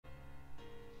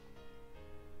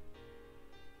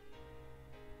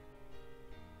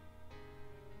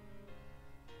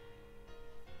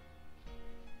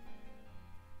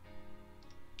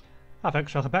Hi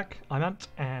folks, welcome back. I'm Ant,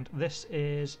 and this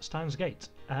is Steins Gate.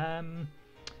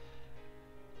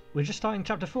 We're just starting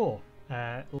chapter 4.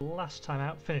 Last time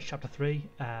out, finished chapter 3.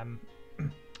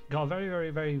 Got a very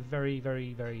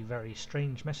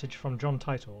strange message from John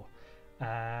Titor.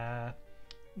 That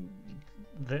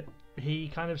he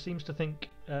kind of seems to think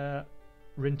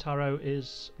Rintaro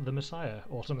is the Messiah,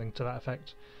 or something to that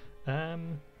effect.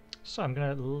 So I'm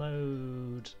going to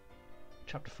load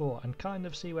chapter 4 and kind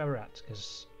of see where we're at,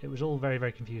 because it was all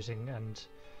very confusing and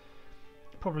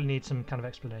probably needs some kind of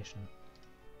explanation.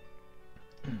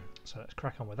 So let's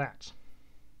crack on with that.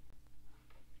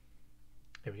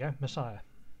 Here we go, Messiah.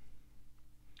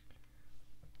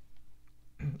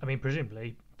 I mean,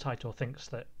 presumably Titor thinks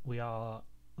that we are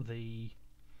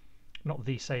not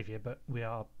the saviour, but we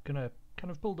are going to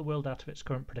kind of pull the world out of its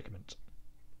current predicament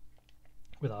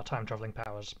with our time travelling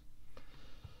powers.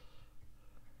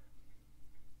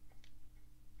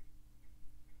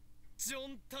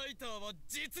 John Titor は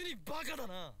実にバカだ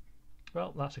な。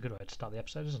 Well, that's a good way to start the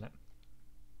episode, isn't it?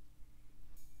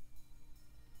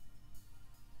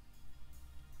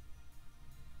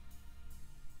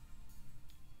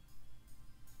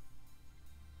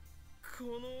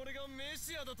 この俺がメ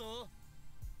シアだと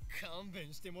勘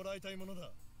弁してもらいたいもの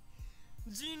だ。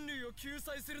人類を救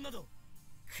済するなど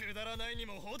くだらないに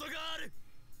も程がある。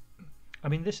 I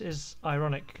mean, this is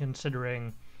ironic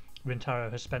considering Rintaro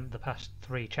has spent the past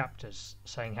 3 chapters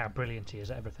saying how brilliant he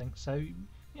is at everything, so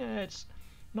yeah, it's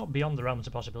not beyond the realms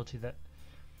of possibility that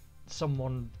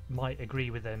someone might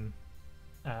agree with him,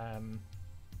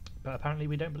 but apparently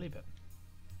we don't believe it.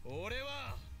 俺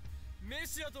はメ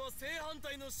シアとは正反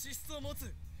対の資質を持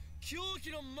つ狂気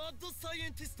のマッドサイエ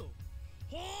ンティスト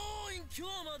法院教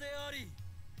魔であり、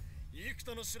幾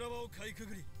多の修羅場をかいく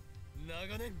ぐり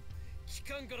長年機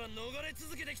関から逃れ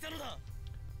続けてきたのだ。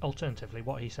 Alternatively,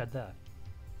 what he said there.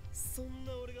 そん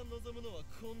な俺が望むのは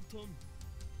混沌。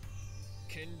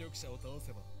権力者を倒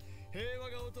せば平和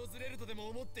が訪れるとでも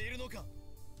思っているのか。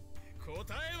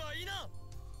答えは否。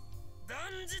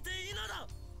断じて否だ。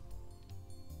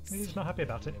 He's not happy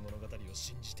about it. 物語を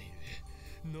信じている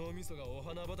脳みそがお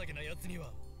花畑な奴に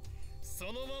はそ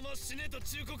のまま死ねと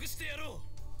忠告してやろう。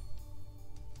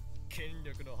権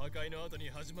力の破壊の後に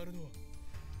始まるのは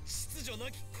秩序な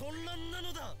き混乱な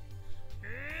のだ。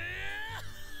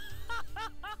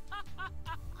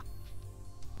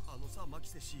あのさ、マキ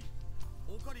セ氏、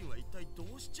オカリンは一体ど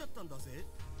うしちゃったんだぜ。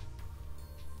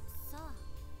さあ、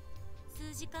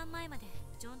数時間前まで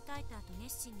ジョン・タイターと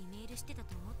熱心にメールしてた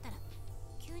と思ったら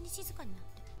急に静かになっ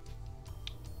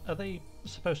て。 Are they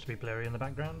supposed to be blurry in the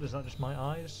background? Is that just my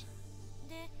eyes?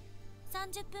 で、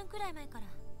30分くらい前から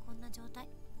こんな状態。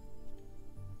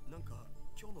なんか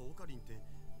今日のオカリンって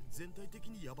全体的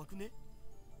にヤバくね。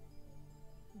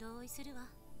同意するわ。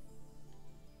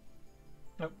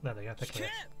 Oh, there they go. Pick 聞け it.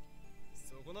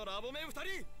 そこのラボメン2人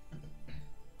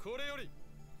これより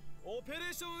オペレ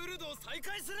ーションウルドを再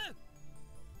開する。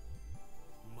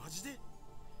マジで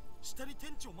下に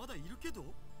店長まだいるけ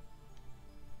ど。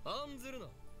案ずるな。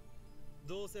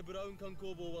どうせブラウン艦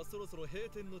工房はそろそろ閉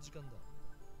店の時間だ。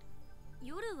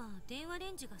夜は電話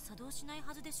レンジが作動しない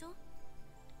はずでしょ。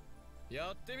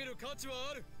やってみる価値は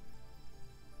ある。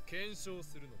検証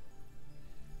するのだ。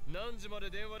何時ま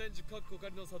で電話レンジ各個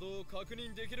仮の作動を確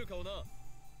認できるかをな。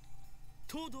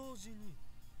と同時に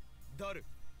ダル、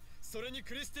それに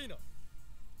クリスティーナ、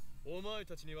お前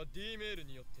たちには D メール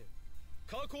によって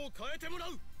過去を変えてもら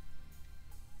う。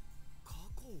過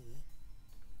去を。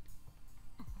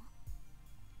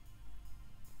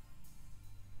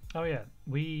 Oh yeah,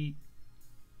 we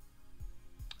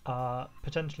are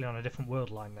potentially on a different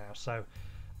world line now, so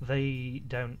they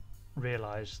don't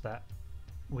realise that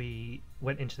we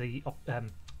went into the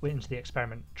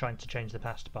experiment trying to change the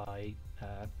past by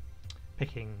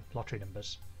picking lottery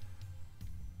numbers.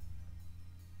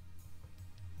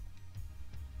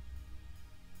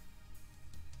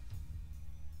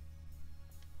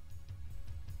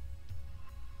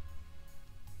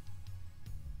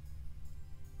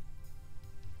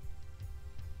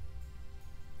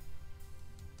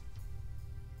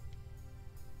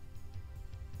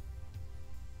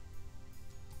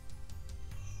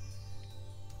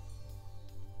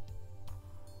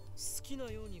 His 好きな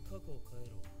ように過去を変えろ。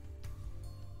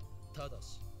ただ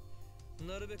し、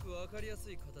なるべく分かりや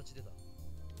すい形でだ。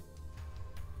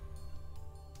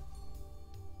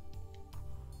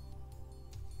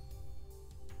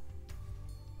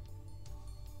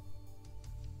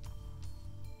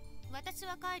私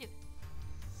は帰る。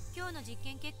今日の実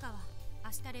験結果は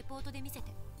明日レポートで見せ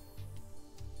て。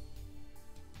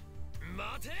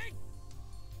待て。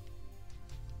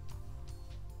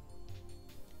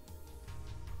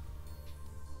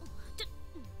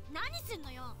何すん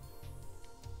のよ。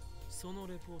その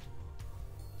レポート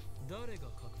は誰が書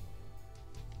く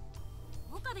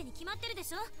の？岡部に決まってるで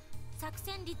しょ。作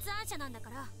戦立案者なんだか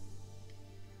ら。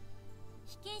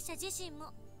被験者自身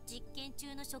も実験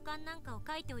中の書簡なんかを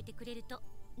書いておいてくれると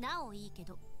なおいいけ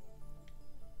ど。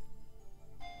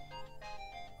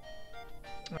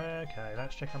Okay,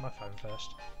 let's check on my phone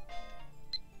first.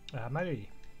 Mary.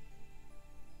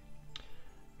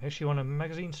 She won a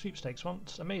magazine sweepstakes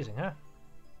once. Amazing, huh?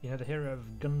 You know the hero of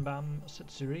Gunbam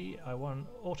Setsuri? I won an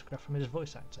autograph from his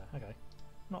voice actor. Okay.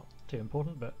 Not too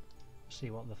important, but see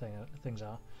what the things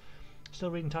are.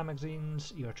 Still reading Time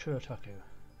magazines? You're a true otaku.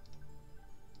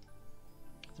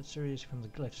 Setsuri is from the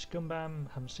latest Gunbam.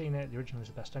 Haven't seen it. The original is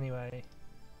the best anyway.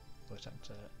 Voice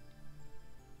actor.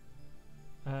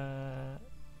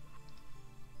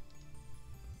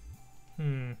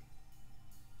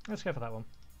 Let's go for that one.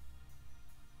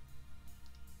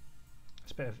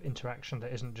 It's a bit of interaction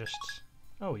that isn't just,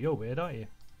 oh, you're weird, aren't you?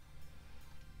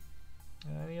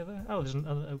 Any other? Oh, there's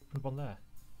another open one there.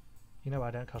 You know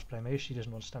I don't cosplay me, she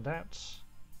doesn't want to stand out.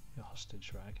 You're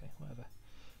hostage, right, okay, whatever.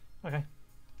 Okay.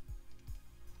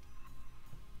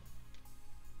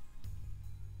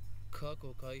 過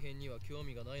去改変には興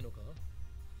味がないのか？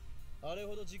あれ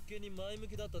ほど実験に前向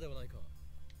きだったではないか。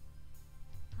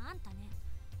あんたね、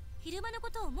昼間の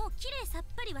ことをもうきれいさっ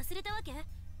ぱり忘れたわけ？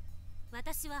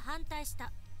私は反対し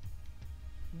た。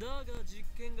だが実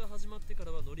験が始まってか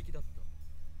らは乗り気だった。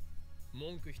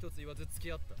文句一つ言わず付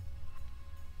き合った。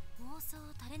妄想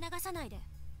を垂れ流さないで。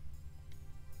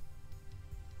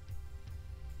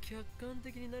客観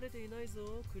的に慣れていないぞ、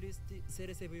クリスティ・セ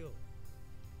レセブよ。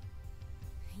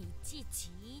いちい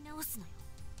ち言い直すのよ。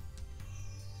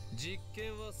実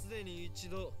験はすでに一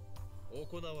度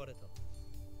行われた。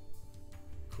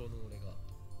この俺が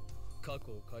過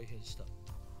去を改変した。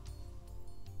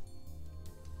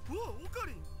うわ、オカ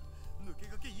リン、抜け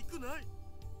駆け行くない。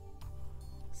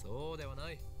そうではな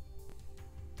い。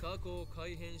過去を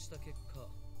改変した結果、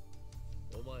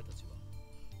お前たちは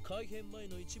改変前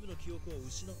の一部の記憶を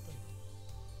失ったんだ。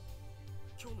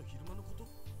今日の昼間のこと？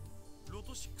ロ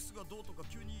ト6がどうとか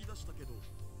急に言い出したけど。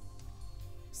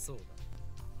そうだ。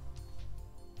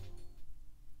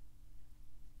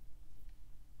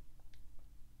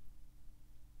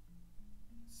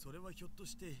それはひょっと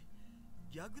して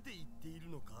ギャグで言っている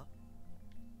のか？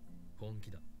本気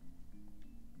だ。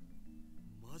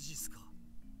マジっすか。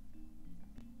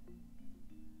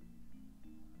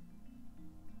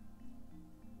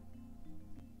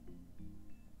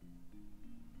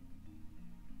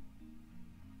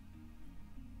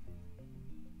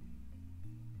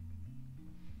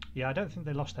Yeah, I don't think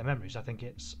they lost their memories. I think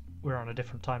it's we're on a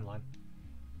different timeline.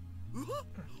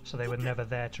 So they were never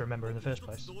there to remember in the first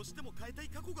place. どうしても変えたい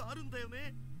過去があるんだよ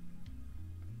ね。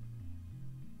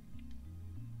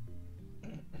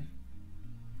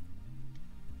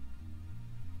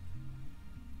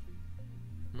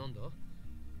なんだ？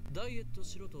ダイエット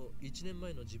しろと1年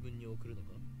前の自分に送るのか？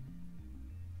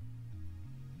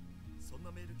そん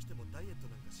なメール来てもダイエット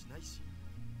なんかしないし。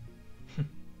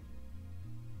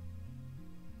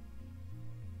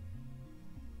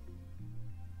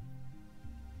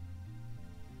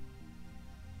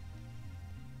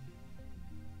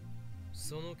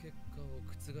その結果を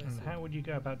覆す。And how would you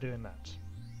go about doing that?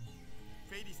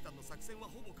 フェイリスタンの作戦は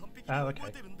ほぼ完璧に覚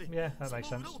えてるんで、Yeah, that makes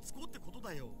そ sense. の裏をつこうってこと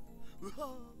だよ。うわ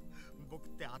ぁ、僕っ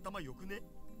て頭良くね。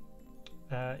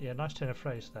Yeah, nice turn of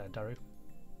phrase there, Daru.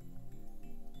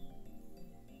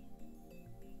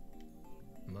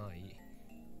 まあいい。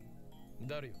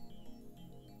ダルよ。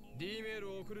D メー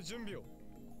ルを送る準備を。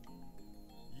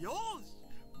よーし、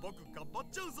僕頑張っ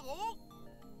ちゃうぞ。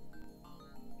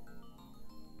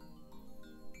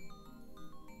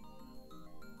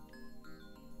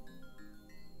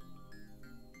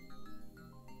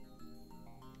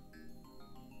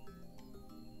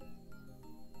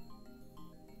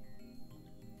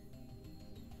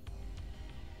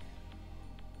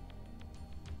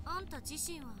あんた自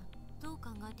身はどう考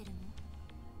えてるの？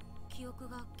記憶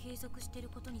が継続してる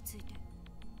ことについて。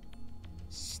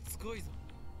しつこいぞ。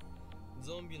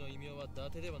ゾンビの異名は伊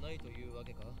達ではないというわ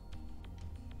けか？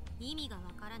意味がわ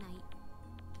からない。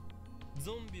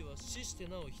ゾンビは死して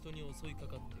なお人に襲いか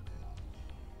かってくる。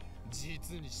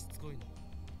実にしつこいの。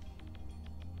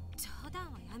冗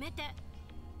談はやめて。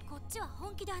こっちは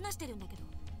本気で話してるんだけど。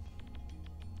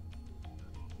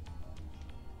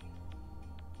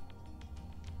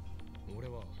俺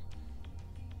は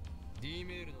D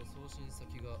メールの送信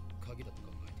先が鍵だと考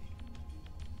え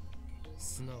ている。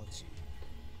すなわち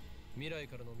未来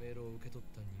からのメールを受け取っ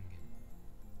た人間、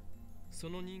そ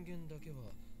の人間だけは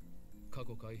過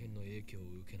去改変の影響を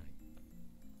受けない。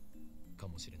か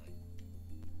もしれない。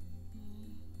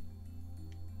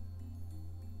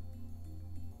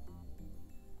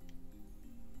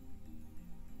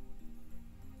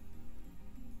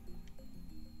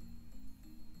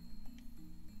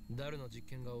ダルの実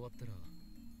験が終わったら、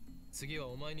次は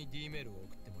お前に D メールを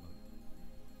送ってもら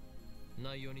う。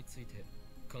内容について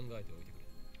考えておいてく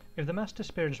れ。If the mass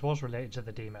disappearance was related to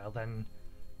the D-mail, then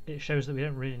it shows that we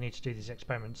don't really need to do these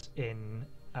experiments in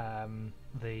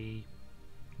the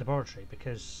laboratory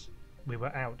because we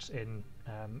were out in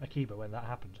Akiba when that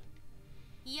happened.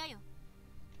 いやよ。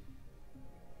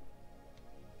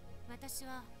私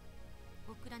は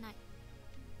送らない。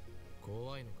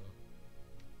怖いのか？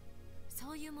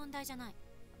そういう問題じゃない。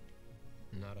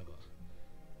ならば、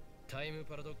タイム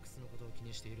パラドックスのことを気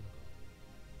にしているのか？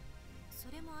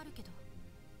それもあるけど、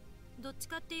どっち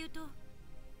かっていうと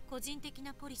個人的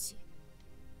なポリシー。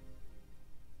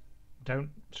Don't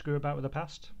screw about with the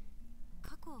past.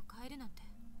 過去を変えるなんて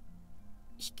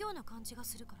卑怯な感じが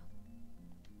するか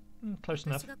ら。Close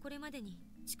enough. 私がこれまでに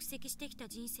蓄積してきた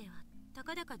人生はた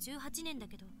かだか18年だ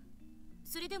けど、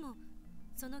それでも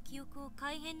その記憶を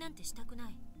改変なんてしたくな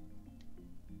い。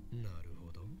なる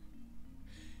ほど。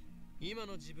今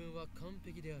の自分は完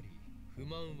璧であり不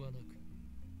満はなく、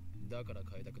だから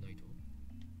変えたくないと？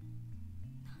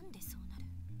なんでそうなる？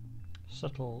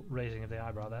 Subtle raising of the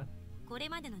eyebrow there. これ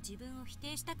までの自分を否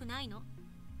定したくないの。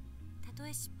たと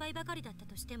え失敗ばかりだった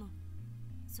としても、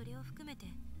それを含めて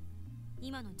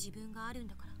今の自分があるん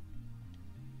だから。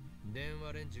電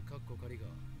話レンジカッコ仮が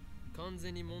完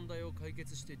全に問題を解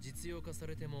決して実用化さ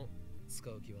れても使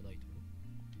う気はないと？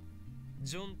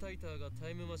ジョン・タイターが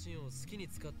タイムマシンを好きに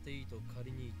使っていいと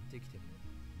仮に言ってきても、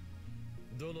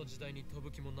どの時代に飛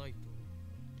ぶ気もないと？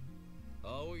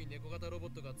青い猫型ロボ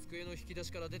ットが机の引き出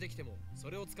しから出てきても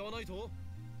それを使わないと？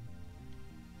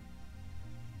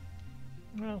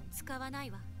 Well, 使わない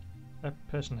わ。a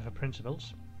person of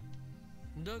principles.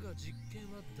 だが実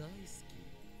験は大好き。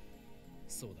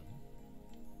そうだな。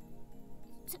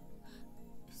好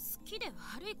きで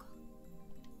悪いか？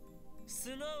す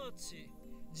なわち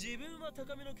自分は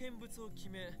高めの見物を決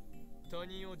め、他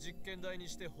人を実験台に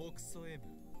して北総 M。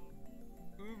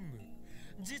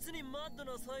実にマッド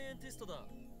なサイエンティストだ。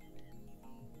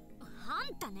あ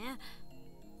んたね。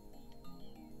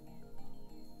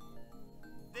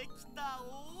できた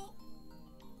お。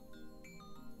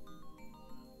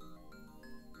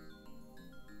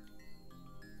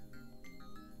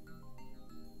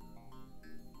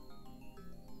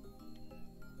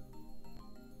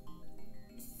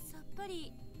さっぱ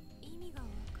り意味がわ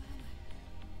からない。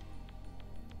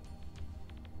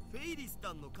フェイリス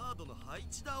タンのカードの配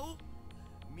置だお。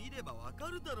見ればわか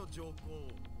るだろ上皇。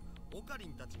オカリ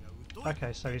ンたちが疎い。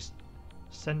Okay, so he's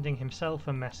sending himself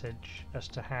a message as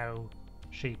to how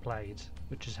she played,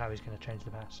 which is how he's going to change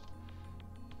the past.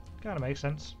 Kind of makes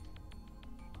sense.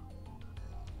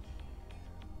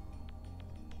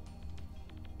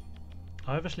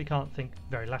 I obviously can't think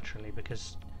very laterally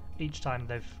because each time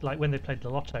they've, like when they played the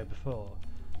lotto before,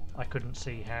 I couldn't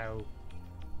see how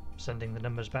sending the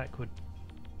numbers back would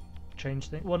change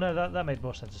things. Well, no, that made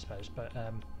more sense, I suppose. But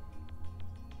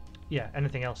yeah,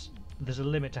 anything else? There's a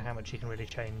limit to how much you can really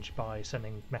change by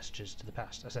sending messages to the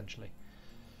past, essentially.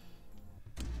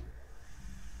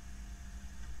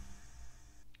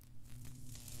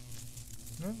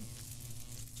 No,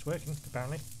 it's working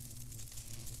apparently.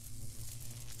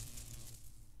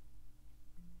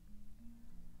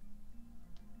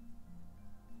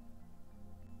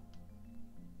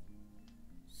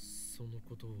 So の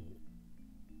ことを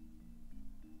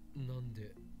なん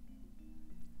で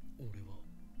俺は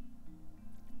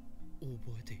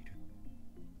覚えている？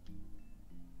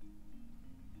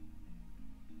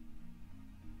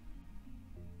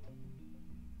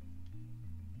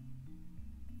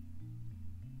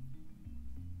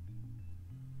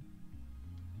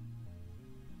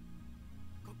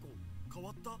過去変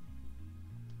わった？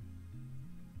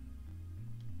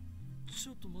ち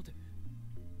ょっと待て。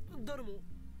誰も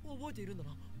覚えているんだ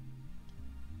な。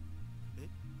え？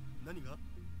何が？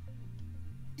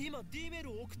今 D メー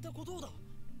ルを送ったことだ。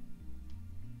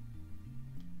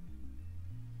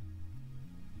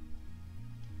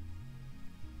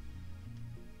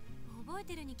覚え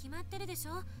てるに決まってるでし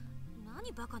ょ。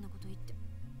何バカなこと言って。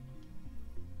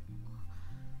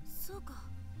そうか、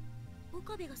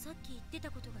岡部がさっき言って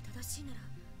たことが正しいなら、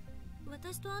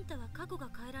私とあんたは過去が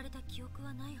変えられた記憶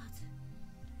はないはず。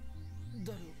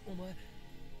ダル、お前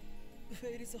フ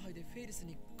ェイリス杯でフェイリス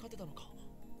に勝てたのか？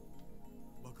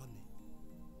わかんねえ。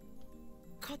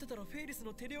勝てたらフェイリス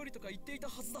の手料理とか言っていた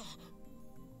はずだ。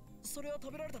それは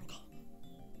食べられたのか？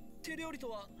手料理と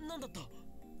は何だった？わ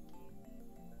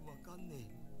かんねえ。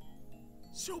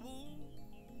しょぼ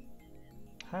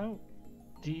ー。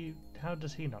 How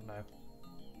does he not know?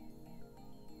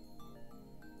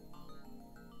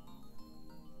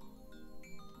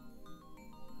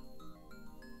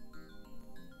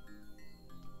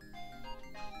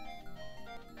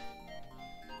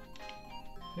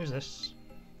 Who's this?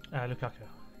 Lukaku.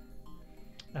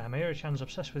 Mayuri-chan's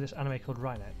obsessed with this anime called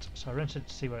Rainet, so I rented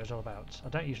to see what it was all about. I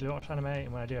don't usually watch anime,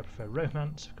 and when I do I prefer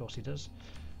romance, of course he does.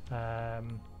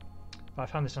 But I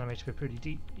found this anime to be pretty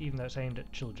deep, even though it's aimed at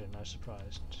children. I was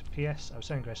surprised. P.S. I was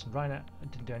so engrossed in Rainet, I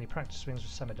didn't do any practice swings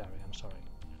with Semidari, I'm sorry.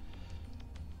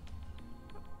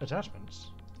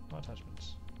 Attachments? What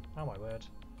attachments? Oh my word.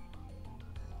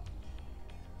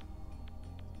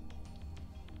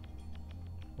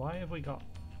 Why have we got...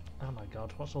 Oh my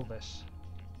god, what's all this?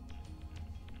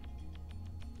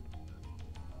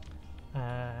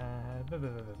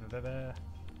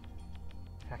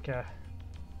 Hacker.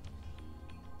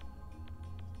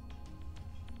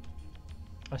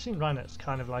 I've seen Rhinet's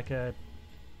kind of like a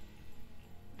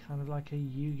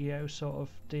Yu-Gi-Oh sort of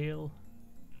deal,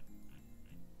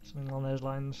 something along those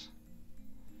lines.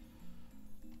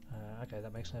 Okay,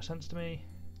 that makes no sense to me.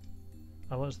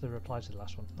 Oh, what's the reply to the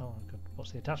last one? Oh, good.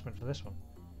 What's the attachment for this one?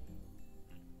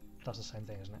 That's the same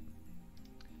thing, isn't it?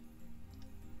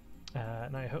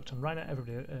 Now you're hooked on Rainet,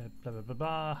 everybody blah blah blah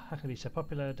blah. How can it be so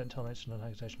popular? Don't tell me it's an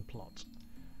organization plot.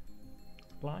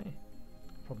 Reply.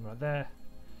 Problem right there.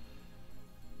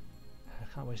 I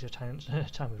can't waste your time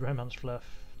with romance fluff.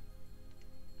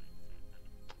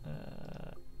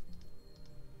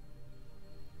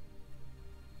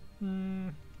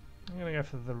 I'm gonna go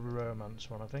for the romance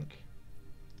one, I think.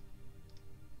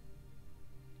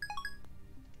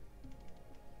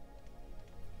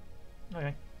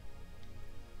 Okay.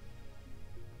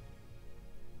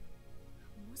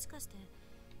 もしかして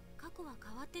過去は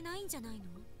変わってないんじゃないの？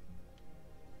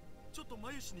ちょっと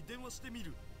マユシに電話してみ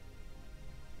る。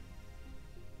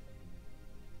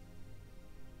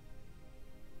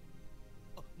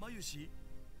あ、マユシ、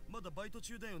まだバイト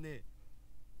中だよね。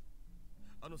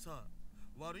あのさ、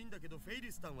悪いんだけどフェイ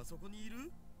リスタンはそこにい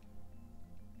る？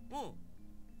う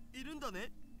ん、いるんだ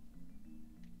ね。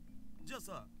じゃあ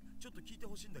さ、ちょっと聞いて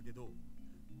ほしいんだけど、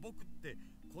僕って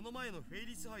この前のフェイ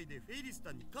リス杯でフェイリス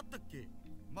タンに勝ったっけ？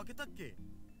負けたっけ？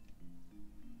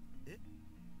え？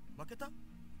負けた？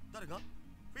誰が？フ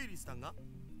ェイリスタンが？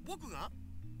僕が？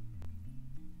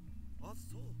あ、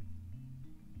そう。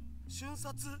瞬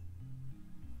殺？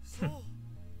そう。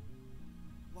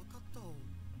わかったわ。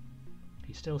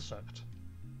He still sucked.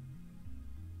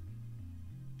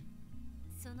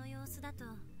 その様子だと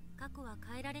過去は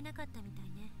変えられなかったみたい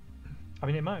ね。I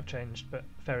mean, it might have changed, but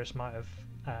Ferris might have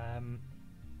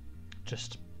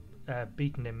just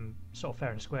beaten him sort of fair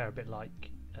and square, a bit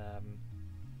like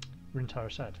Rintaro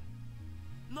said.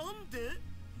 なんで？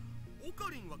オカ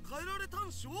リンは変えられた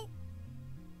んしょ？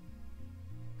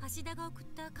橋田が送っ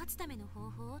た勝つための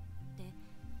方法って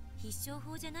必勝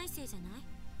法じゃないせいじゃない？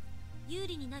有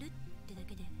利になるってだ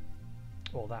けで。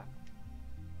Or that.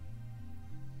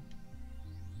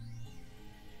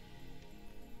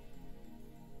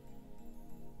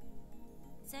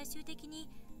 最終的に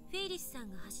フェイリスさん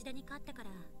が橋田に勝ったから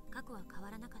過去は変わ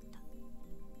らなかった。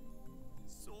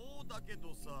そうだけ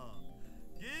どさ、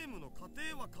ゲームの過程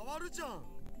は変わるじゃん。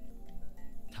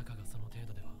たかがその程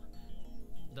度では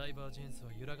ダイバージェンス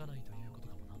は揺らがないということ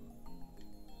かもな。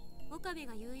岡部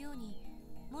が言うように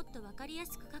もっと分かりや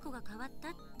すく過去が変わっ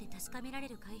たって確かめられ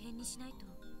る改変にしないと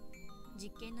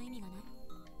実験の意味がない。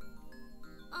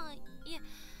あ、いや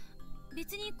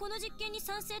別にこの実験に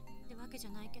賛成ってわけじゃ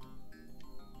ないけど。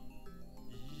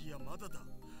いや、まだだ。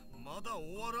まだ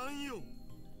終わらんよ。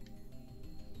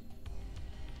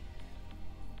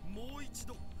もう一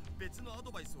度別のア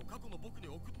ドバイスを過去の僕に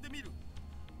送ってみる。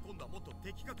今度はもっと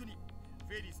的確に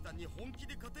フェイリスタンに本気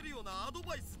で勝てるようなアド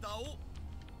バイスだお。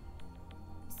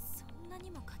そんなに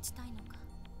も勝ちたいのか。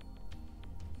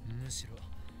むしろ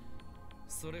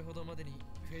それほどまでに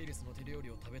フェイリスの手料理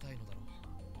を食べたいのだろ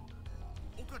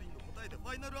う。オカリンの答えでフ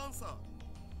ァイナルアンサー。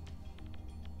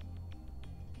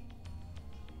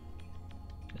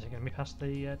Is it going to be past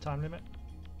the time limit?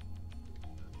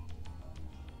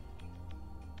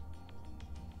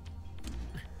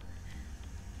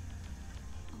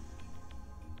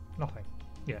 Nothing.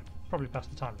 Yeah, probably past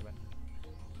the time limit.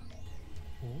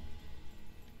 Oh?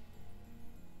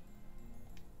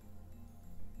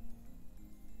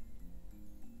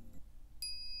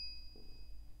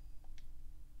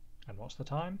 And what's the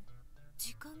time?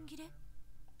 時間切れ？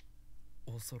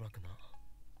おそらくな。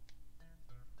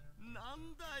な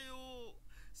んだよ。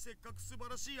せっかく素晴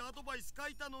らしいアドバイス書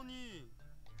いたのに。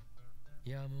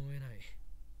やむを得ない。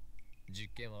実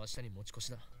験は明日に持ち越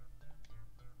しだ。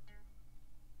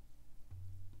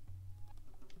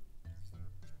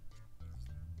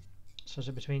So is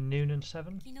it between noon and 7?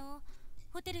 昨日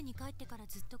ホテルに帰ってから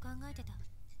ずっと考えてた。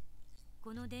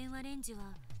この電話レンジは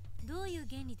どういう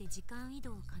原理で時間移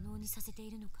動を可能にさせて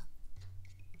いるのか。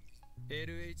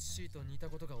 LHC と似た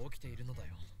ことが起きているのだよ。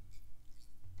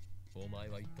お前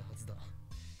は言ったはずだ。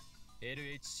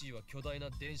LHC は巨大な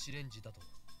電子レンジだと。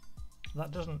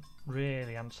 That doesn't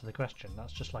really answer the question.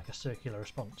 That's just like a circular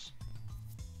response.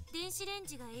 電子レン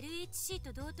ジが LHC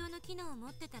と同等の機能を持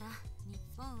ってたら、日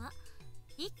本は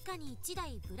一家に一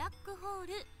台ブラックホー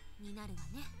ルになるわ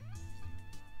ね。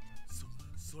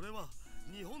それは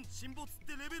日本沈没っ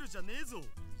てレベルじゃねえぞ。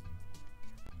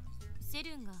セ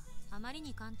ルンがあまり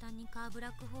に簡単にカーブラ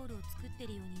ックホールを作って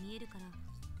るように見えるから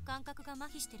感覚が麻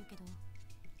痺してるけど、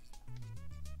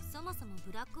そもそも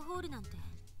ブラックホールなんて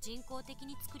人工的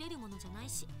に作れるものじゃない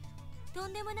し、と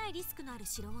んでもないリスクのある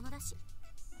代物だし、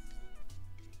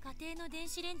家庭の電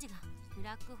子レンジがブ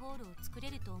ラックホールを作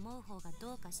れると思う方が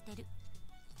どうかしてる。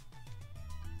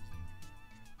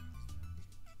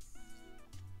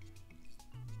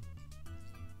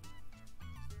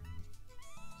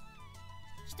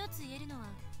一つ言えるのは、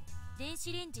電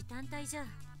子レンジ単体じゃ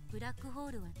ブラックホ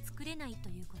ールは作れないと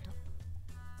いうこと。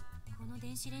この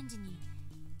電子レンジに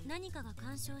何かが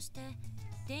干渉して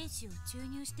電子を注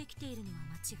入してきているのは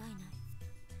間違いない。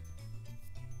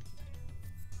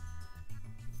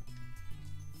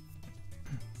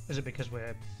Is it because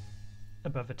we're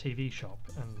above a TV shop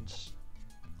and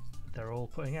they're all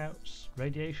putting out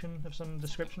radiation of some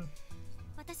description?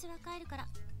 私は帰るから。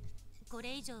こ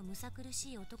れ以上むさ苦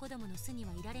しい男どもの巣に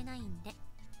はいられないんで。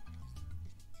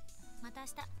また明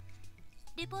日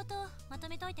レポートをまと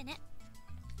めといてね。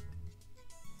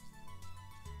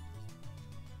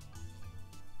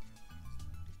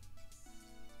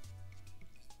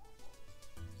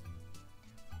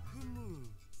ふむ、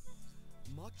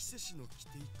マキセ氏の着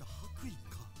ていた白衣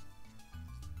か。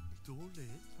どれ？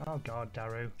 Oh god,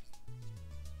 Daru.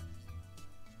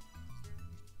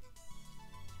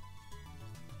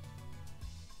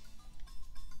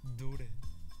 どれ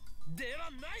で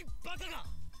はないバカが。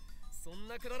そん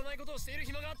なくだらないことをしている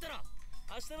暇があったら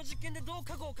明日の実験でどう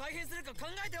過去を改変するか考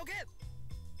えておけ。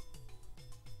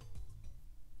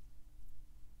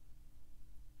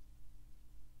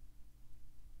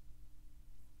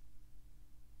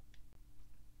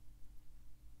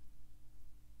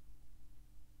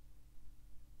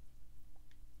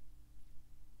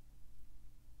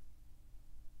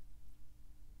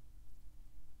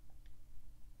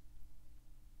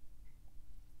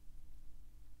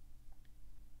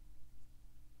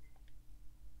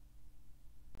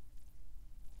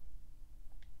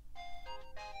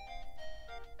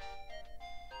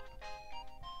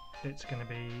It's going to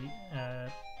be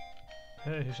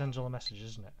her who sends all the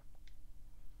messages, isn't it?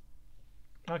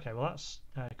 Okay, well that's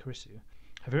Karisu.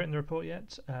 Have you written the report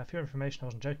yet? For your information, I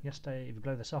wasn't joking yesterday. If you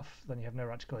blow this off, then you have no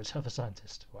right to call yourself a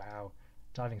scientist. Wow,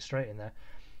 diving straight in there.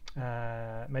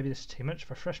 Maybe this is too much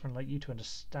for a freshman like you to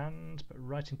understand, but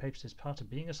writing papers is part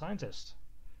of being a scientist.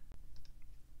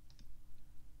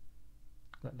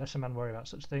 Let less a man worry about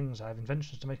such things. I have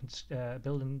inventions to make and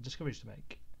build and discoveries to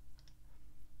make.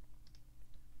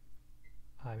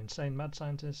 I'm insane mad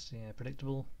scientist, yeah,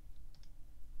 predictable.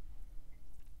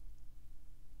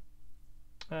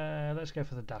 Let's go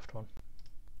for the daft one.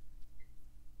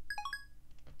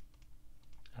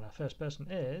 And our first person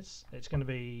is, it's going to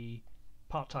be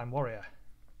part-time warrior.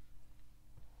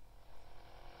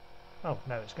 Oh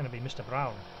no, it's going to be Mr.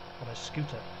 Brown on a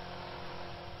scooter.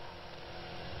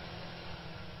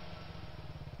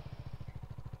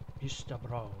 Mr.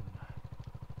 Brown.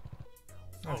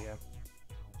 There we go.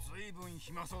 ずいぶん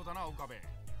暇そうだな、岡部。お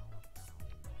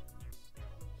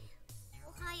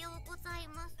はようござい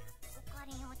ます、おか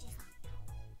りんおじさ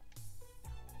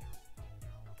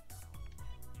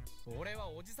ん。俺は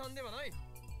おじさんではない。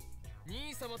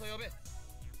兄様と呼べ。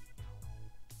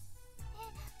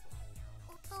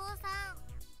お父さん、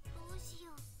どうし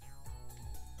よう。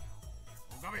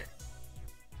岡部、う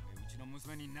ちの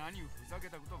娘に何をふざけ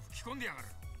たことを吹き込んでやがる。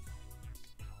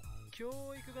教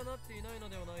育がなっていないの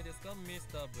ではないですか、ミス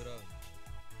ター・ブラウン。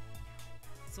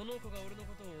その子が俺の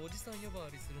ことをおじさん呼ばわ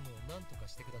りするのを何とか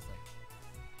してください。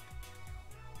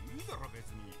いいだろ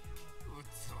別に。器の小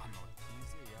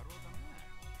さい野郎だ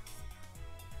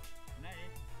な。なえ、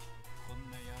こ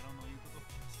んな野郎の言うこと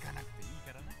聞かなくていい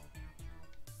からな。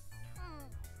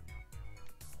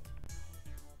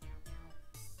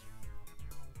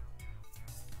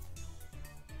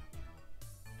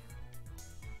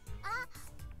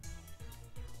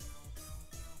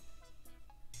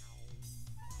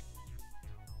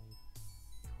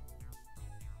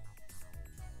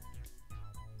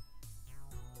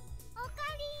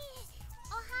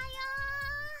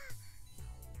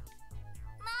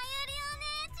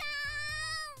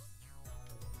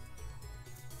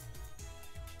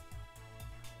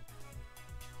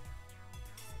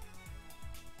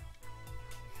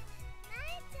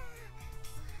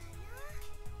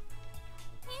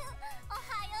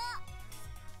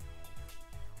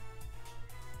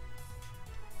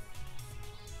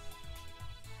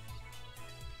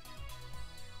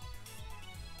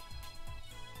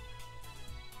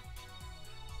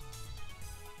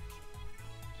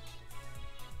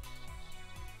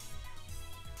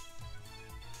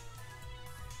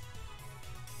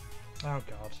Oh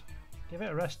god. Give it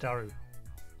a rest, Daru.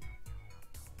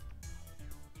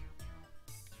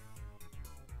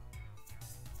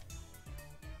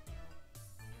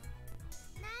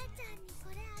 なえちゃんにこ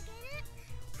れあげる。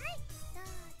はい、どう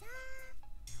ぞ。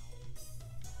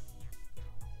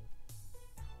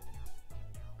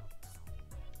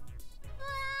うわ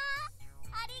ー、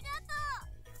ありがと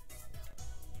う。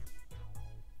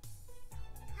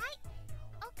はい、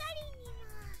おかりんにも。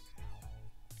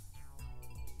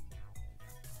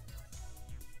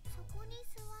そこに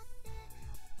座って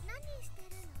何して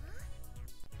る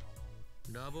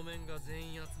の？ラボメンが全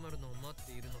員集まるのを待っ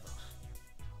ているのだ。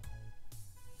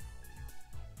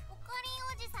おかりん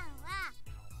おじさんは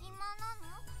暇な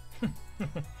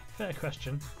の？ Fair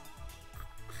question.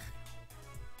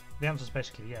 The answer's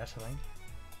basically yes, I think.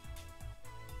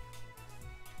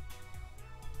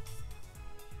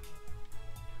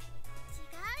 違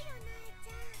うよ、なえち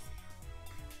ゃん。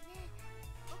ね、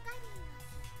おかりんは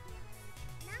きっ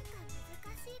となんか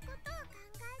難しいことを考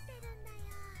えてるんだよ。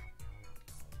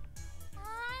ああ、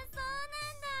そうな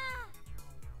んだ。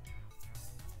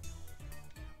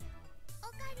お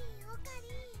かりん、おかり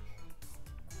ん、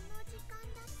この時間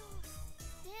だと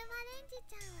電話レンジ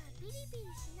ちゃんはビリビ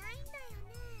リしないんだよ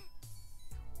ね。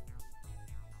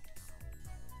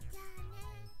じゃあね、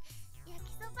焼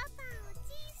きそばパンを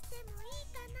チンしてもいい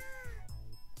か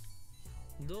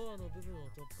な？ドアの部分を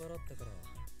取っ払ったから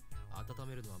温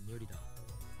めるのは無理だ。あ、そう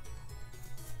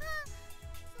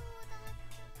だった。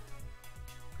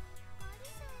がっかり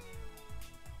だよ。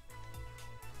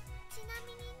ちな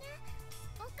みにね、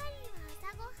おかりんは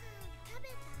朝ごはん食べ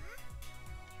た？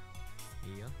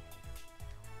いや、だ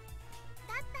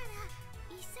ったら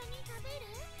一緒に食べる？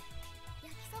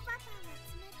焼きそばパンは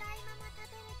冷たいまま食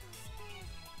べるとして、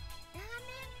ラー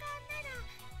メン缶なら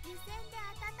湯煎で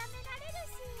温められる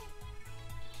し。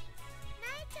な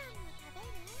えちゃんも食べ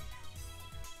る？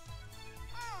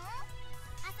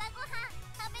朝ごはん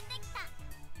食べてきた。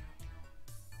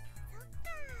そっか。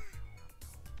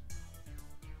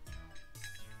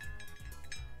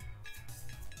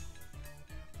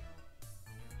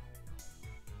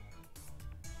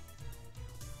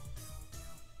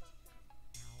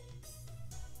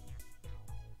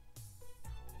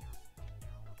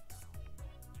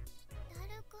ダ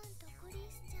ルくんとクリ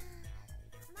スちゃん、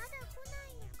まだ来な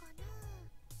いのかな？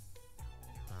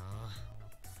あ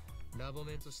あ、ラボ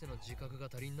メンとしての自覚が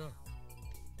足りんな。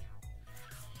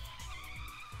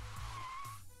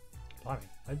Blimey.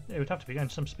 It would have to be going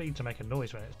some speed to make a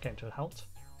noise when it came to a halt.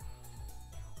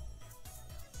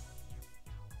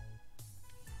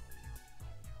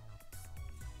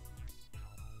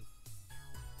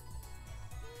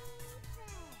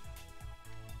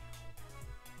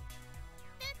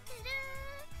 てってる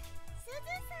ー、すず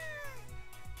さん。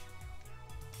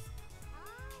は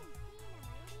ーい、ピーナ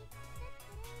マヨリてって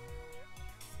るー。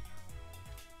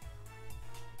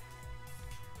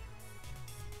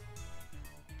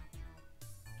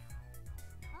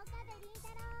岡部倫太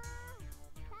郎、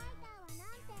タイターはな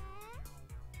んて？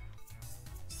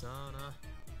さあな。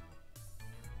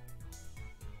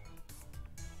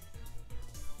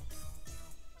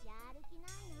やる気な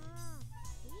いな。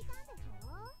聞いたんでしょ？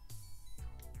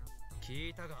聞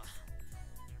いたが、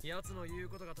奴の言う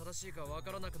ことが正しいかわ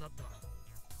からなくなった。そ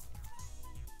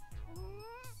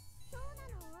うな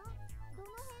の？どの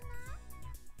辺が？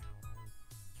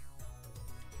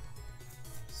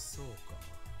そうか、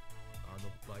あの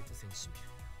バイト戦士め、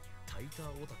タイタ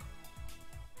ーオタか。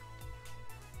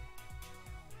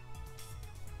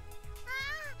あ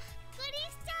あ、クリ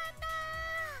スちゃんだ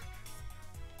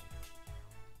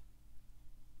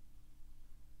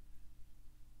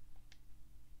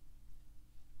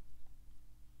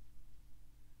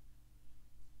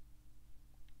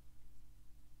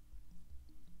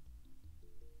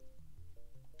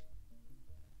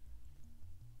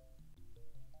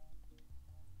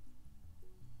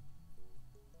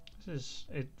This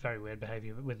is very weird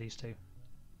behaviour with these two.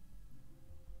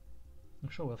 I'm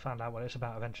sure we'll find out what it's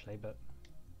about eventually, but...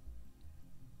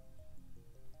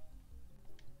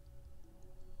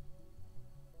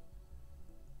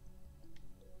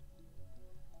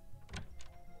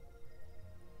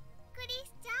 クリ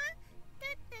スちゃん、トゥ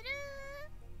ットゥ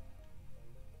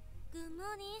ルー。グッモ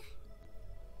ーニング。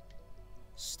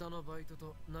下のバイト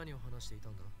と何を話してい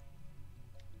たんだ？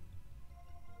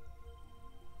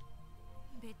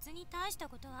別に大した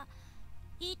ことは。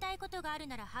言いたいことがある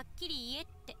ならはっきり言えっ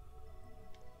て。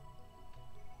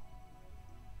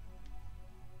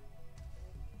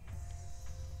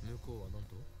向こうは何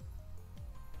と？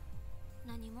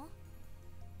何も。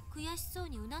悔しそう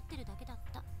にうなってるだけだっ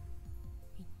た。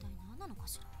一体何なのか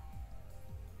しら。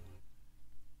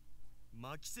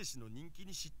牧瀬氏の人気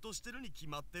に嫉妬してるに決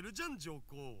まってるじゃん、上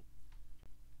皇。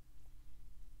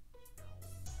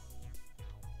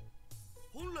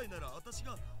本来なら私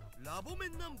がラボメ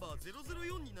ンナンバー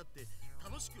004になって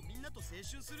楽しくみんなと青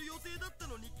春する予定だった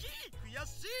のに悔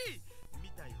しいみ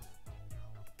たいな。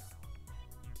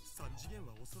3次元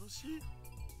は恐ろしい。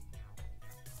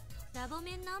ラボ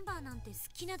メンナンバーなんて好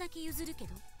きなだけ譲るけ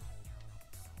ど。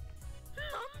な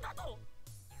んだと。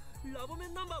ラボメ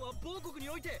ンナンバーは某国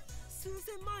において数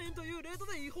千万円というレート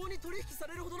で違法に取引さ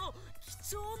れるほどの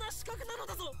貴重な資格なの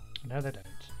だぞ。 No, they don't.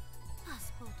 パ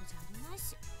スポートじゃありない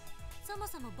し、そも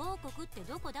そも某国って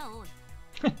どこだおい。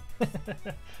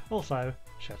Also,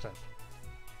 shut up.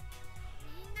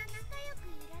 みんな仲良くい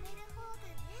られる方がね、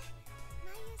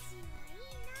マユシンは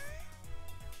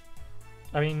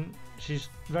いいな。 I mean, she's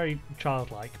very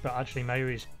childlike, but actually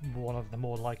Mayuri's one of the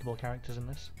more likable characters in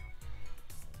this.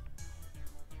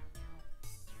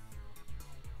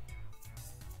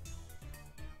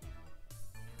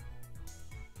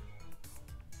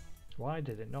 Why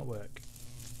did it not work?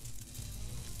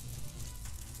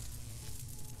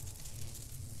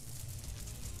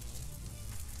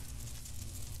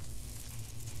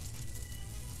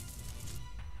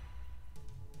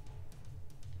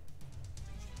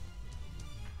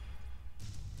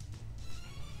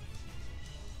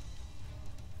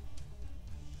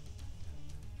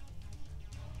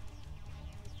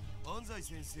 I 安西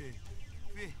先生、フ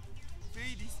ェ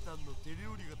イリスタンの手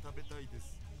料理が食べたいで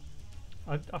す。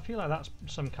I feel like that's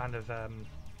some kind of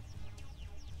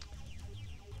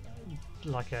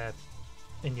like a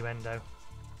innuendo,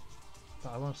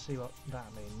 but I want to see what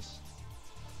that means.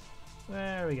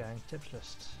 Where are we going? Tips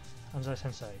list. Anzai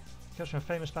Sensei comes from a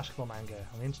famous basketball manga.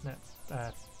 On the internet,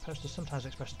 posters sometimes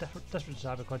express desperate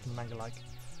desire according to the manga, like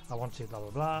 "I want to blah blah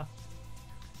blah."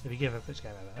 If you give up, it's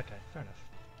game over. Okay, fair enough.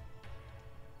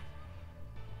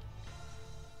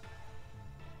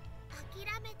 諦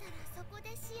めたらそこで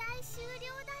試合終了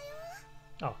だよ。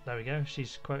 Oh, there we go.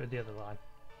 She's quoted the other line.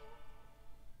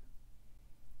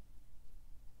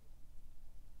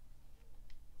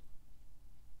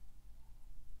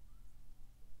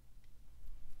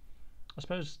 I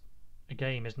suppose a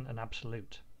game isn't an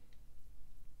absolute.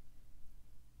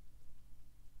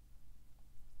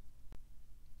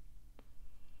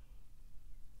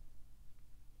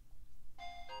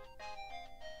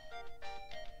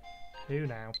 Who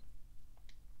now?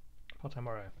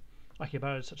 Potamoro.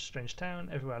 Akihabara is such a strange town.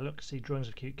 Everywhere I look, I see drawings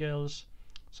of cute girls.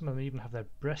 Some of them even have their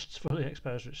breasts fully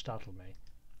exposed, which startled me.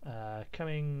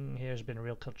 Coming here has been a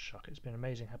real culture shock. It's been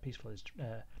amazing how peaceful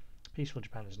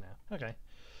Japan is now. Okay.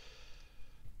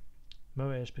 Moe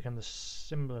has become the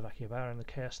symbol of Akihabara and the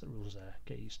chaos that rules there.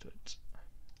 Get used to it.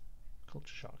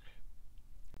 Culture shock.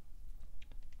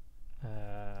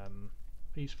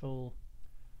 Peaceful.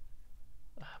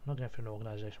 I'm not going for an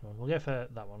organisation one. We'll go for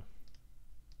that one.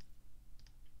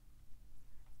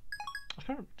 I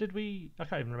can't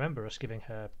even remember us giving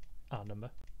her our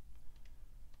number.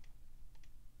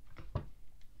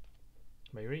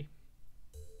 Mayuri?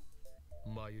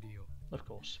 Mayuriよ。 Of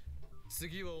course.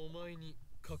 次はお前に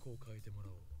過去を変えてもら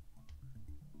おう。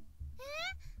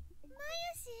マユ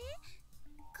シ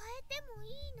変えてもい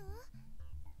いの？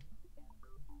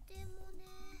でもね、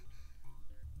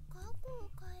過去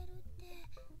を変えるって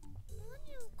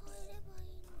何を変えればいい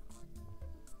のかな。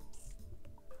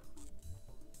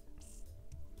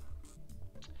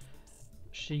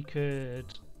 She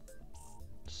could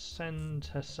send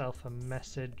herself a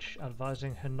message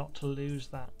advising her not to lose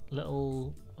that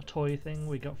little toy thing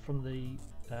we got from the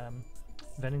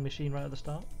vending machine right at the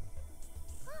start.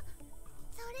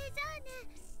 それじゃあね、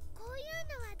こういう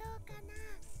のはどうかな。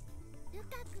ル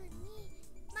カ君に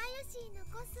マユシーの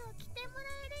コスを着てもら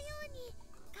えるように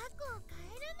過去を変え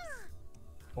る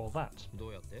の。 Or that. ど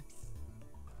うやって？ル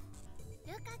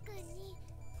カ君に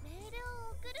メール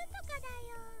を送るとかだよ。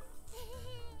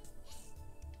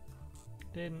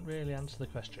 Didn't really answer the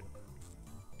question.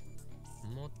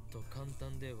 もっと簡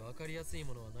単で分かりやすい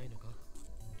ものはないのか？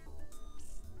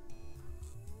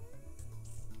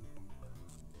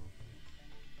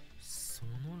そ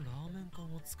のラーメン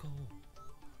缶を使おう。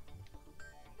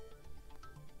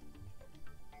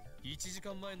1時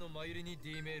間前のマユリに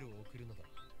D メールを送るのだ。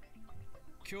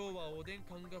今日はおでん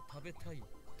缶が食べたい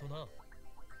とな。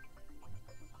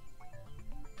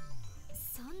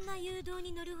そんな誘導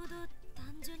に乗るほど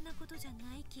単純なことじゃ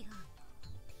ない気が。わあ、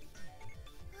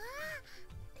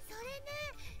それね、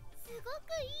すご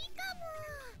くいいか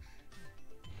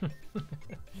も。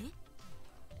え？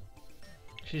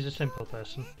 She's a simple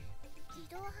person. 自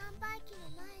動販売機の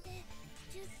前で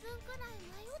10分くらい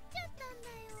迷っちゃったんだ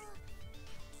よ。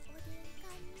おでん缶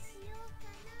にしようか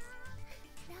な、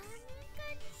ラーメン缶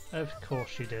Of course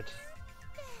she did.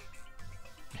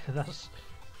 That's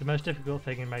the most difficult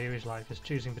thing in Mayuri's life, is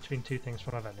choosing between two things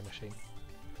from a vending machine.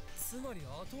 つまり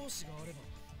後押しがあれば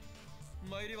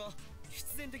マユリは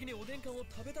必然的におでん缶を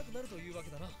食べたくなるというわ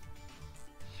けだな。よ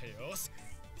し、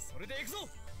それで行くぞ。わ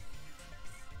か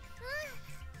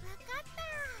った。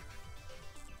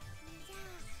じゃあ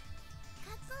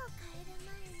過去を変える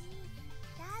前に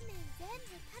ラーメン全部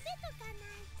食べとかない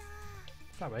と。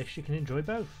 That way she can enjoy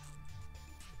both.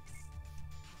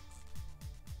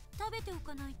 食べてお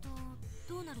かないと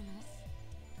どうなるの？も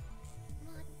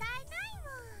ったいない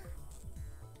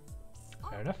も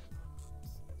ん。 Fair enough.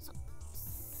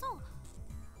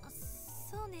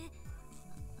 そうね。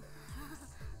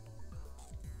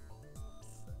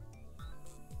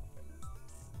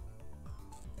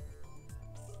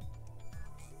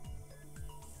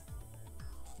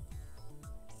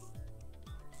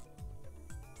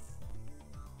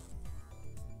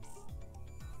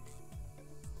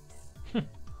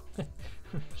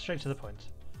Straight to the point. "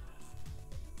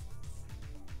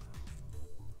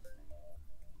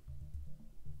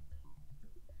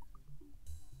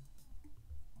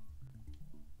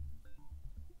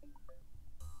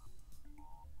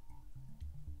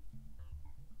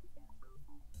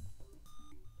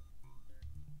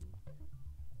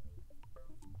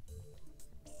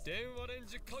電話レン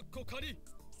ジカッコ仮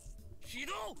起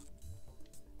動!」。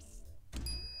メ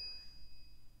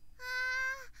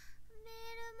ール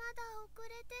まだ送れ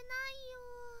てないよ。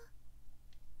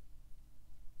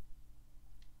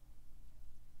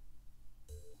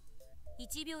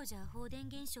1秒じゃ放電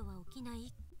現象は起きな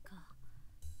いか。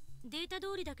データ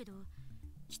通りだけど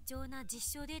貴重な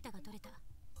実証データが取れた。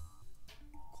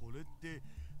これって例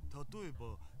え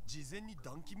ば事前に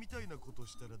暖気みたいなこと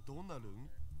したらどうなるん？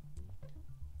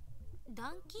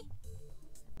暖気？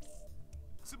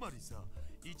つまりさ、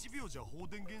1秒じゃ放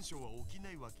電現象は起き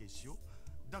ないわけっしょ。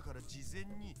だから事前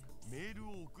にメール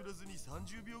を送らずに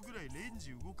30秒ぐらいレン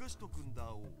ジ動かしとくん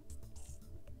だお。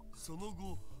その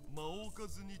後間を置か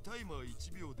ずにタイマー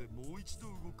1秒でもう一度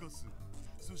動かす。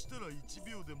そしたら1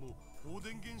秒でも放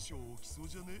電現象起きそう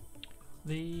じゃね？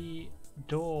 The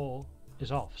door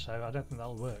is off, so I don't think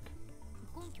that'll work.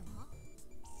 根拠は？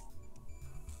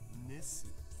ネス。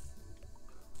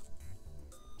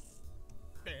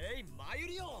マユ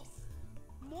リよ、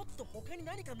もっと他に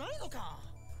何かないのか？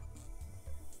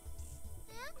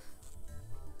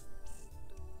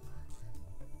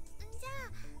じゃあ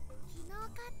昨日買っ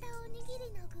たおにぎ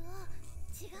りの具を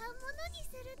違うものに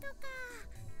するとか。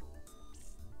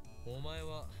お前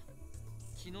は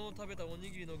昨日食べたお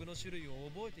にぎりの具の種類を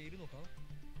覚えているのか？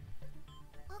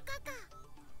おかか。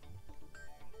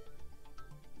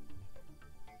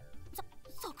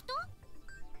即答？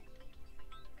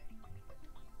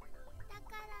だ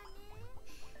からね、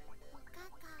おかか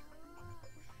を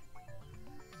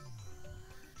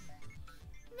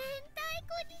明太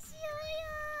子にしようよ。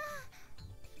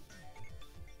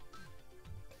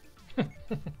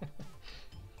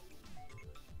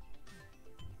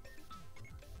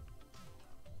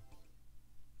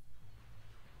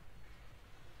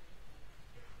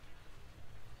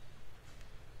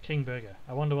King Burger.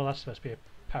 I wonder what that's supposed to be a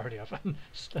parody of. And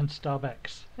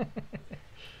Starbucks.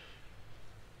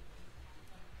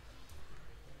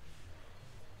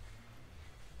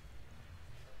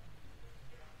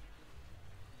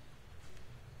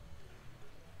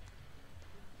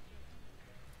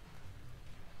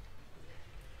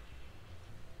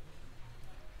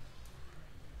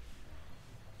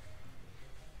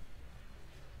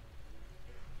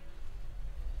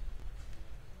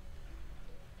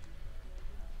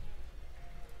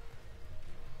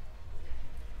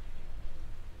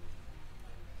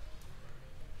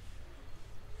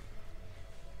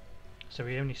 So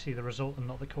we only see the result and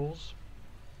not the cause?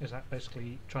 Is that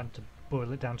basically trying to boil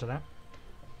it down to that?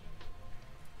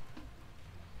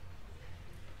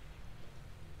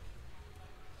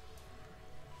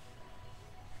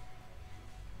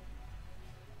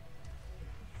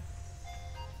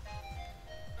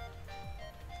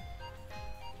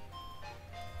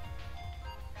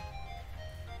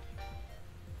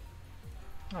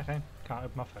 Okay, can't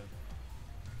open my phone.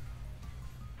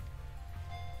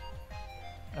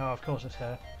 Oh, of course it's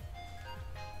her.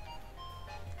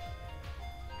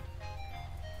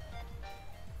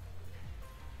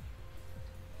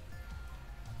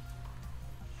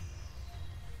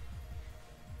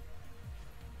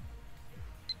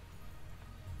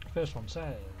 First one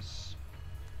says...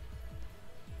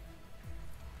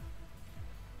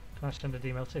 Can I send an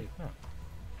email too? Oh.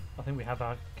 I think we have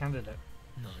our candidate.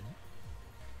 何？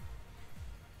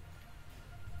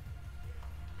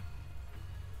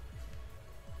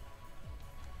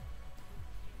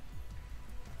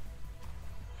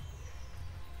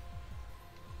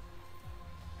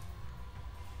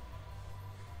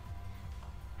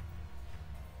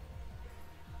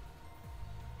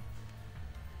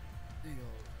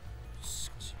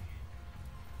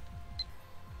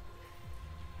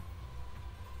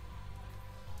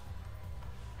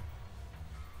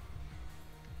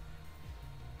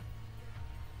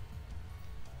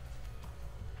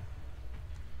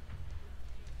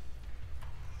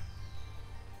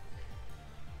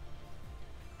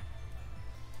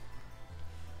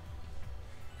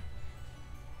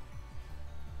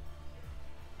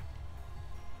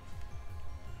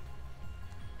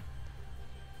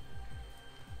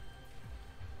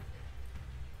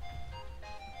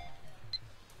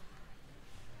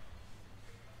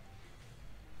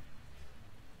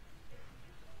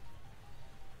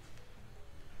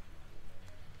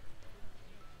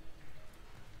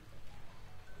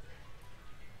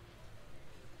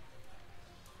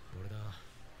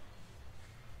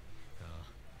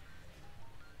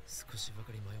少しば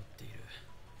かり迷っている。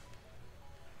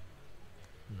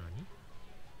何？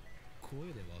声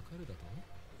でわかるだと？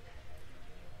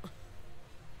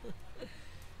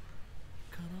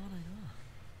かなわないな。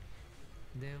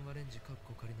電話レンジカッ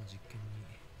コ仮の実験に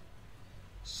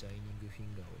シャイニングフィ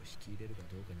ンガーを引き入れるか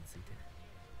どうかについて。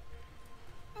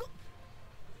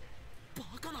バ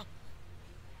カな！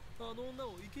あの女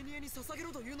を生贄に捧げ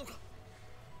ろというのか。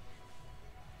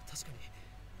確かに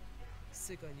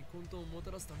世界に混沌をも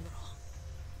たらすためなら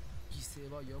犠牲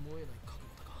はやむを得ない覚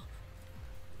悟だが、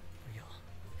いや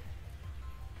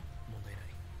問題ない。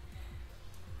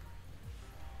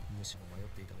むしろ迷っ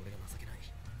ていた俺が情けない。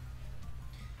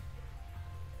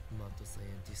マッドサイエ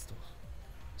ンティスト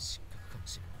失格かも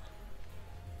しれんな。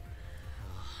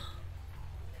ああ、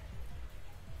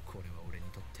これは俺に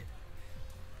とって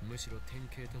むしろ典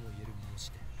型とも言える模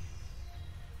試で、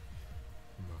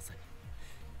まさに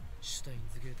シュタイン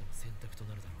ズゲートの選択と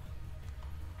なるだろ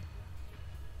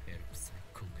う。エルプサイ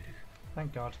コングル。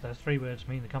 Thank God, those 3 words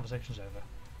mean the conversation's over.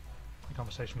 The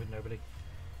conversation with nobody.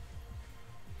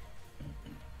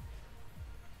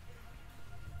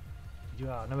 You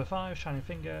are number 5, Shining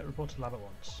Finger, report to the lab at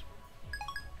once.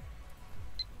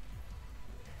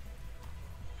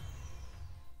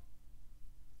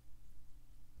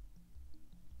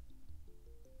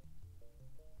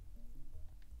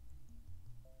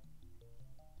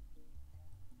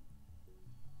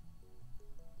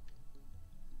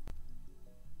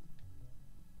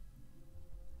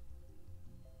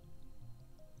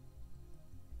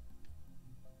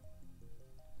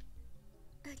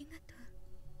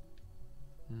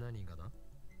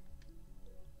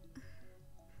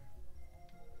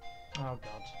 Oh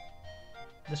God.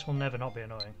 This will never not be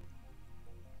annoying.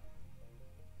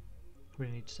 We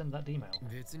need to send that email.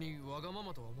 別にわがま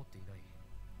まとは思っていない。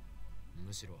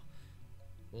むしろ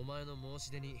お前の申し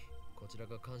出にこちら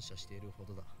が感謝しているほ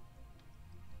どだ。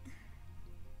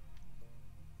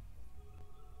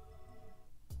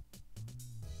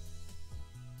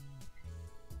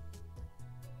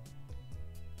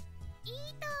いいと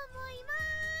思いま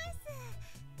す。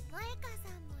萌香さ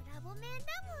んもラボメンだ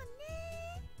もんね。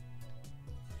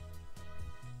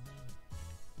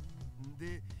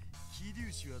で、桐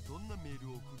生氏はどんなメール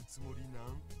を送るつもりな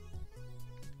ん？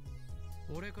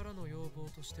俺からの要望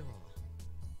としては、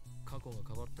過去が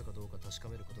変わったかどうか確か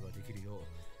めることができるよう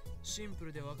シンプ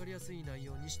ルで分かりやすい内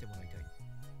容にしてもらいたい。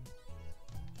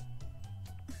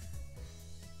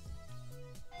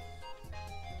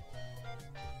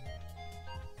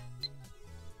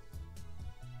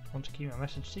Want to keep my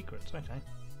message secret, okay.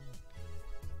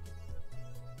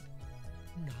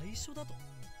 内緒だと？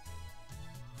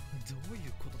どうい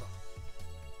うことだ？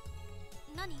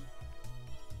何？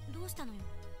どうしたのよ？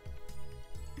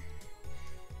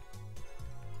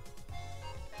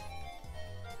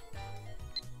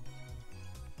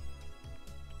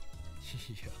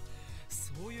いや、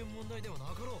そういう問題ではな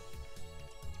かろう。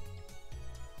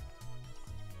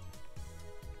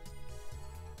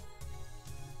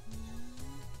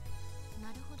な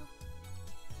るほど。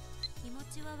気持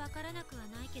ちはわからなくは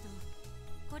ないけど、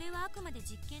これはあくまで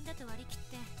実験だと割り切っ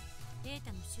てデー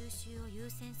タの収集を優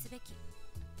先すべき。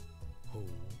ほう、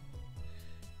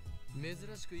珍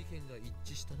しく意見が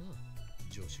一致したな、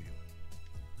上司よ。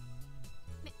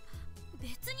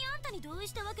別にあんたに同意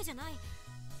したわけじゃない。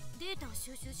データを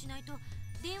収集しないと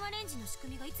電話レンジの仕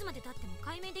組みがいつまでたっても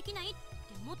解明できないって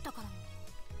思ったからよ。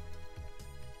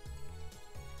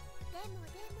でも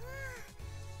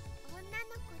女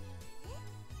の子にはね、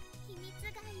秘密がい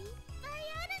っぱい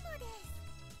あるのです。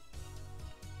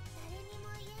誰にも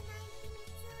言えない秘密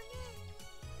をね、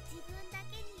自分だ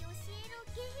けに教えろ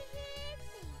ゲーっ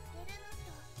て言ってるの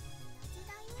と同じ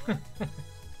だよ。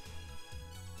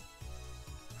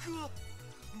くわっ、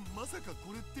まさか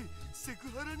これってセク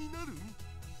ハラになる？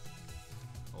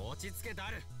落ち着けダ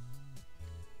ル。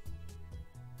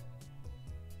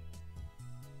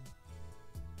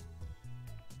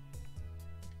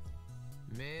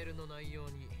メールの内容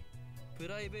にプ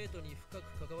ライベートに深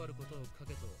く関わることを書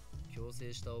けと強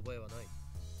制した覚えはない。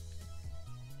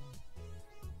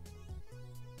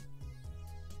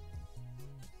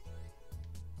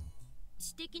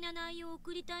私的な内容を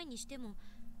送りたいにしても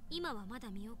今はまだ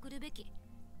見送るべき。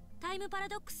タイムパラ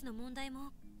ドックスの問題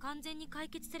も完全に解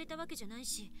決されたわけじゃない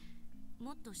し、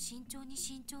もっと慎重に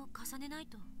慎重を重ねない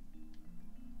と。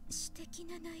私的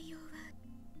な内容は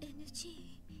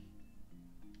NG。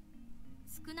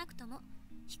 少なくとも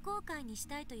非公開にし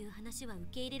たいという話は受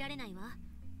け入れられないわ。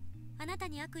あなた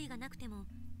に悪意がなくても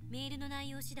メールの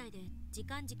内容次第で時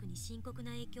間軸に深刻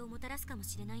な影響をもたらすかも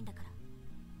しれないんだから。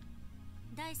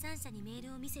第三者にメー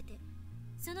ルを見せて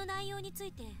その内容につ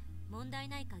いて問題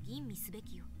ないか吟味すべ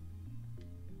きよ。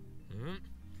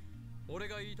俺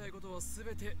が言いたいことは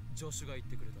全て助手が言っ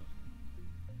てくれた。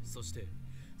そして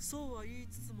そうは言い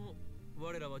つつも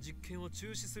我らは実験を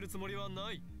中止するつもりは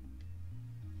ない。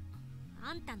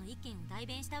あんたの意見を代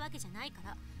弁したわけじゃないか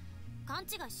ら勘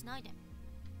違いしないで。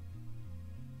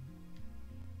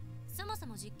そもそ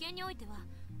も実験においては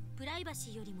プライバ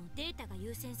シーよりもデータが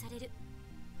優先される。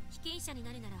被験者に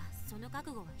なるならその覚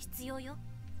悟は必要よ。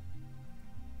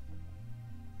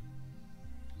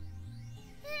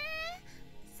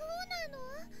そうなの？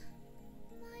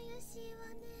マユシーは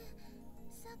ね、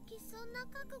さっきそんな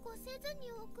覚悟せず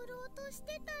に送ろうとし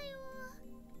てたよ。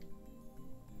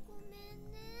ごめ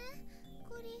んね、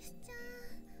クリスちゃん。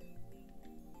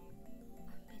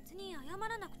別に謝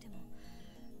らなくても、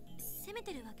責め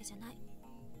てるわけじゃない。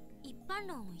一般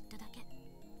論を言っただけ。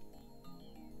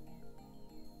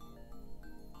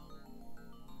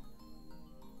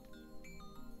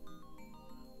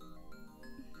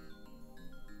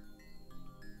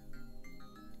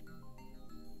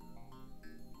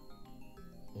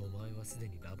お前はすで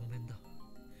にラボメンだ。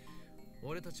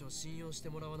俺たちを信用して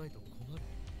もらわないと困る。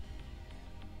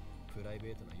プライ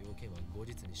ベートな要件は後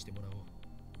日にしてもらお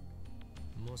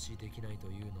う。もしできないと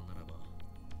いうのならば、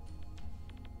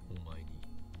お前に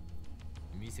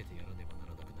見せてやらねばな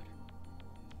らなくなる。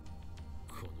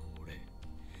この俺、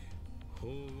法王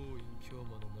院教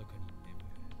魔の中に眠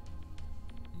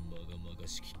るまがまが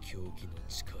しき狂気の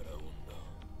力をな。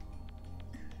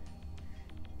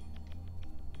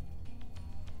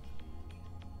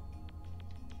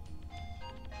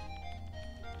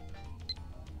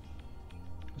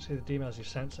See the emails you've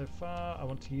sent so far. I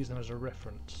want to use them as a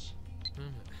reference.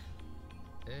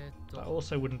 That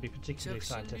also wouldn't be particularly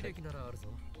scientific.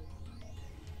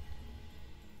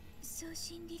 送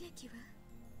信履歴は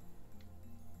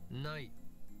ない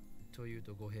という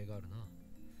と語弊があるな。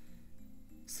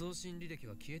送信履歴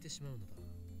は消えてしまうのだ。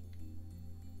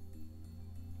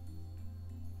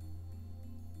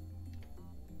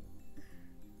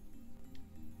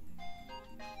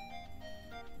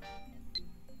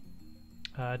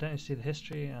I don't see the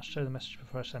history. I'll show the message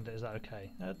before I send it. Is that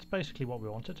okay? That's basically what we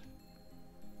wanted.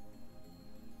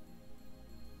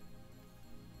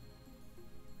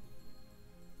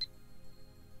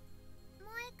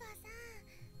 萌香さん、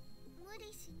無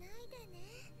理しないで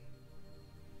ね。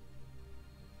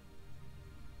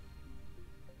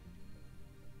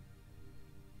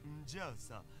じゃあ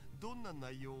さ、どんな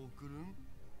内容を送るん？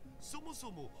そもそ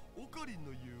もオカリン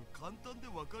の言う簡単で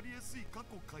分かりやすい過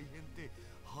去改変って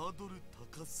ハードル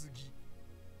高すぎ。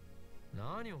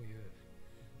何を言う。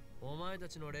お前た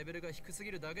ちのレベルが低す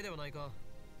ぎるだけではないか。案は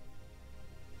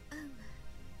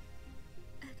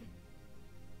ある。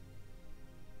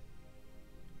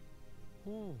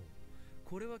ほう、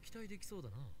これは期待できそうだ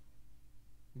な。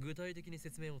具体的に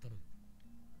説明を頼む。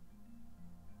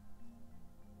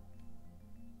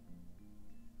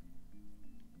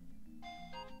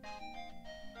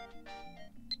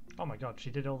Oh my god, she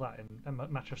did all that in a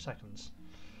matter of seconds.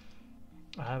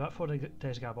 About 4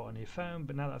 days ago I bought a new phone,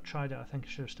 but now that I've tried it I think I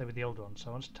should have stayed with the old one, so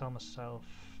I want to tell myself,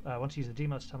 I want to use the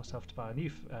D-mail to tell myself to buy a new,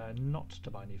 not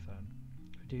to buy a new phone.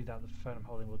 If we do that, the phone I'm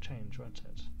holding will change, won't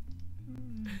it?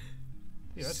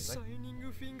 Theoretically. シャイニン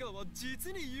グフィンガーは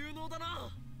実に有能だ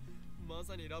な。ま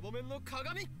さにラボ面の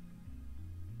鏡。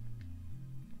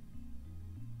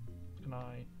Can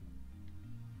I?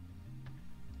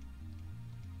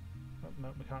 Oh,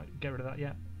 no, we can't get rid of that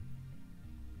yet.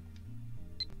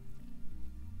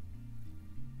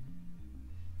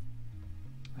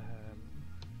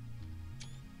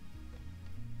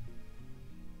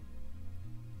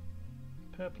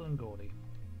 Purple and gaudy.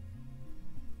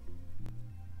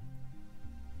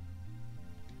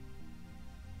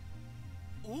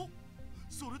 お、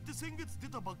それって先月出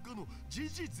たばっかの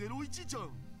GG01 じゃ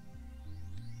ん。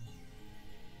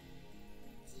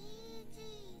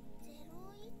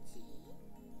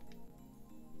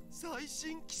最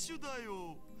新機種だ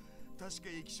よ。確か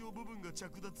液晶部分が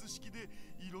着脱式で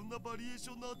いろんなバリエー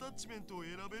ションのアタッチメントを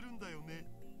選べるんだよね。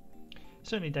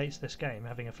Certainly dates this game,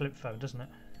 having a flip phone, doesn't it?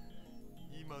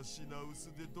 今品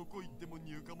薄でどこ行っても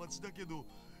入荷待ちだけど、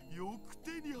よく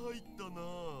手に入ったな。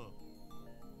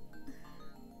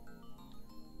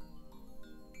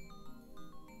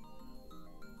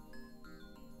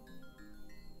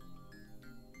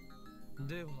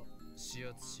では、指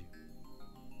圧しよう。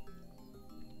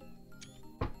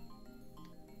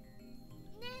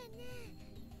ねえね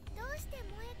え、どうして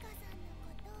萌香さんの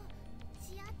ことを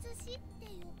指圧師って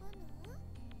呼ぶの？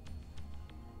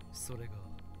それが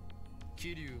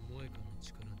桐生萌香の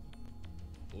力に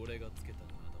俺がつけた名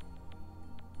だ。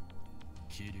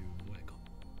桐生萌香、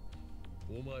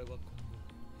お前は今後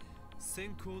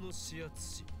先行の指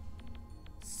圧師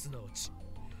すなわち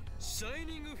シャイ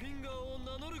ニングフィンガーを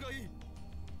名乗るがいい。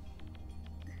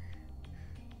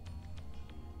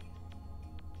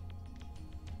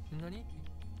何？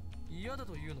嫌だ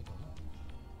というのか？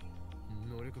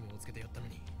能力名をつけてやったの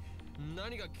に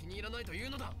何が気に入らないという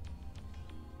のだ。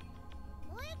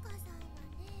萌香さんは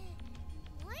ね、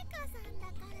萌香さんだ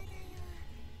からだよ。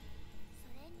そ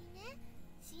れにね、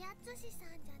指圧師さん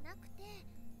じゃなくて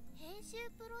編集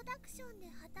プロダクションで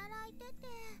働いてて。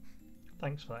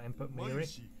 Thanks for that input, 毎 Miri.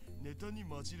 日ネタに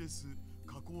マジレス、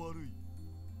過去悪い。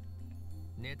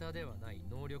ネタではない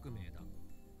能力名だ。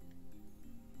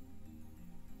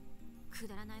く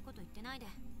だらないこと言ってないで。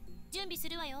準備す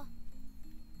るわよ。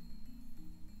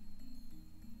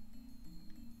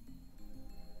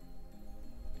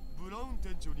ブラウン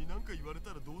店長に何か言われ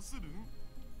たらどうするん？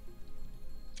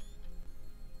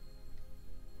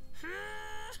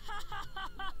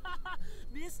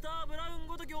ミスター・ブラウン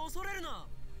ごとき恐れるな。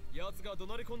奴が怒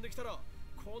鳴り込んできたら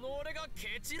この俺が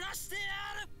蹴散らしてや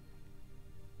る。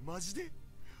マジで？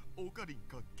オカリン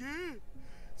かっけー。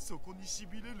そこにし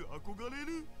びれる、憧れ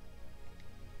る。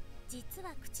実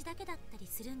は口だけだったり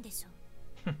するんでしょ。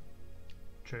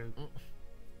True.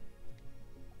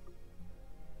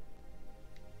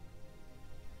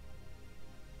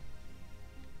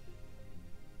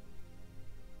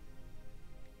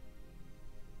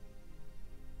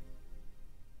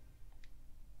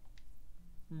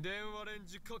 電話レン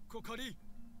ジカッコ仮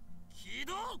起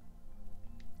動。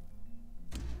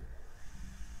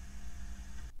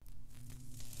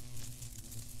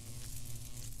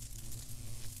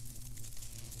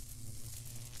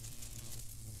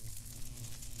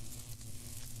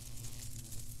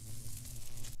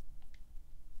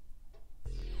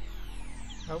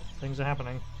Oh, things are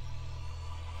happening.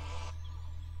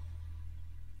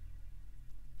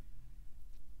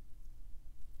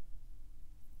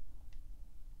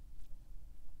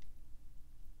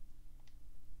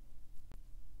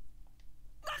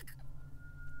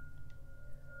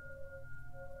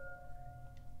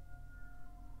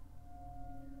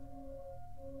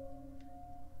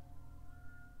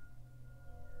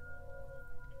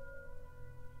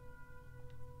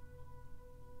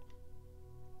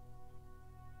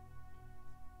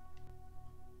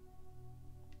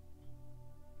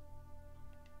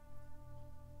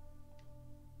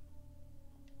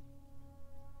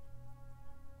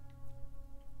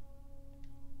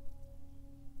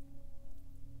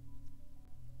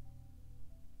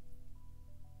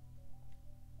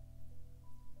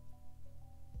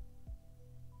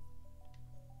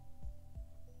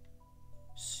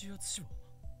指圧師は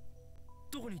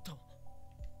どこに行った？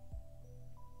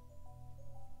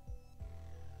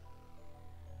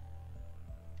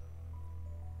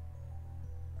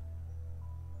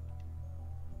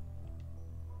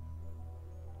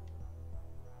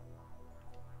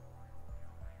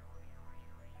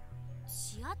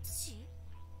指圧師？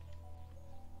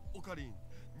オカリン、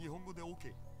日本語で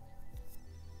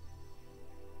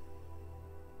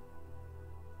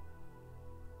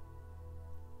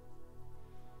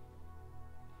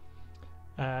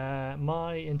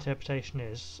interpretation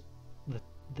is that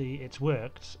it's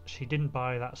worked. She didn't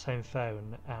buy that same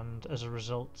phone, and as a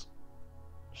result,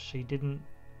 she didn't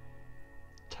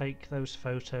take those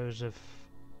photos of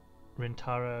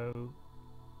Rintaro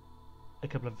a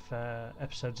couple of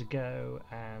episodes ago,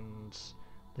 and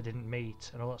they didn't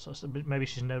meet, and all that sort of stuff. But maybe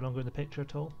she's no longer in the picture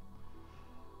at all.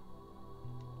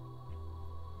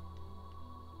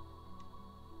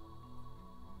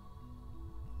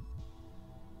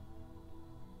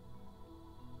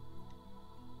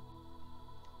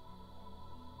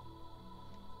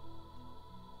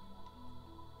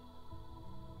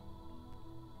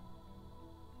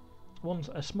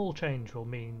 A small change will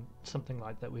mean something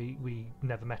like that. We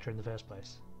never met her in the first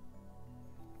place.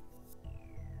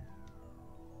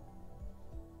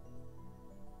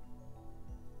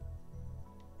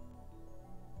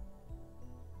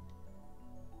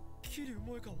 桐生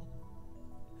萌香は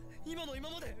今の今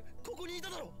までここにいた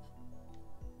だろ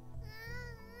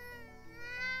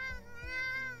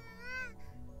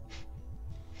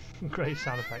う。Great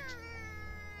sound effect.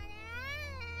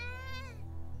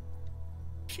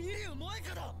 桐生萌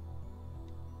香だ。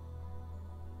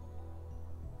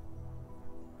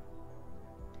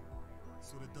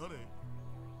それ誰？聞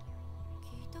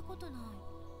いたことない。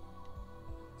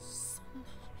そんな。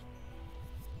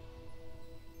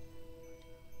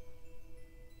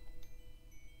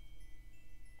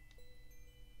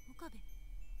岡部、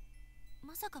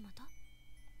まさかまた？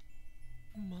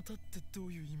またってど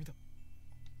ういう意味だ？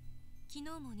昨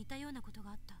日も似たようなこと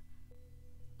があった。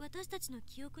私たちの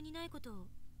記憶にないことを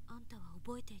あんたは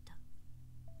覚えていた。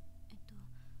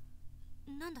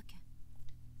なんだっけ。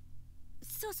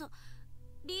そうそう、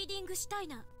リーディングシュタイ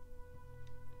ナー。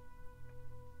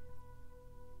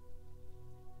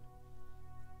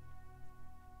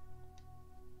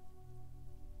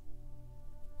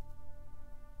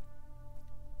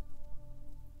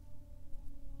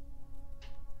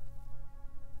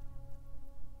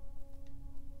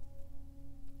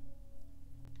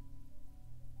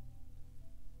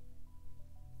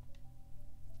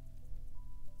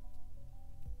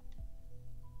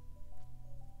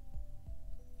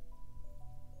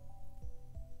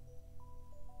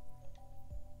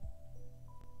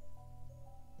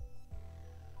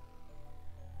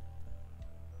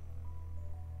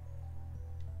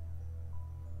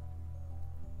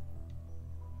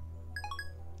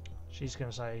She's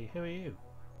going to say, "Who are you?"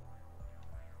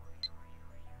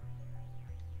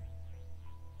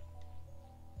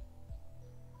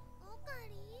 オカ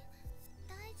リ、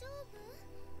大丈夫？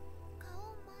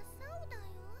顔真っ青だよ。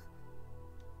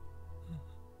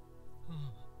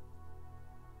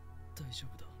大丈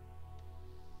夫だ。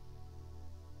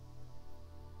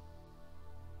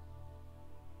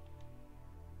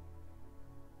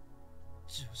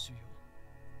助手よ、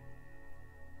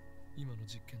今の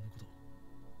実験のこと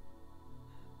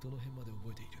どの辺まで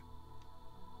覚えている？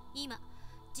今、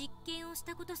実験をし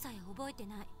たことさえ覚えて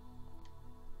ない。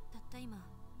たった今、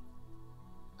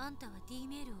あんたは D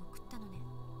メールを送ったのね。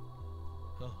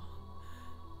あ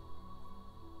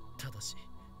あ、ただし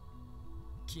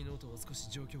昨日とは少し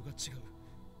状況が違う。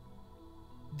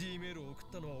 D メールを送っ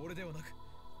たのは俺ではなく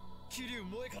桐生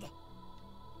萌香だ。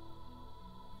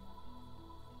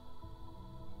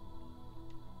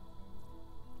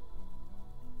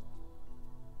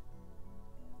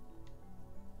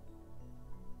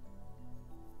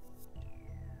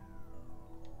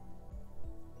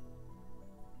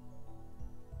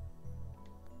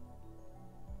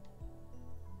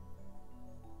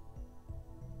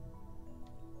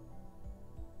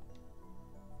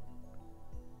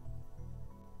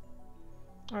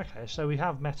Okay, so we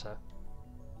have met her.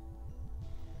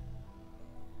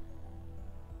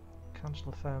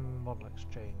 Cancel the phone model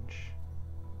exchange.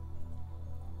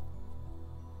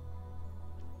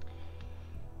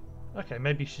 Okay,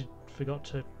 maybe she forgot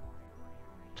to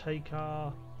take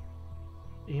our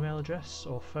email address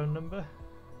or phone number.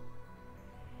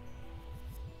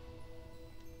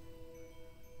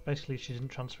 Basically, she didn't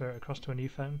transfer it across to a new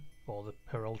phone, or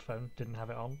her old phone didn't have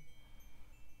it on.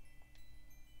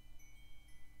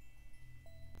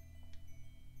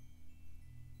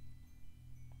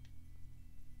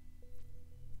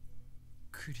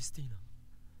 クリスティー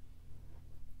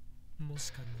ナ、も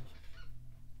し仮に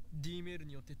D メール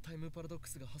によってタイムパラドック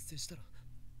スが発生したら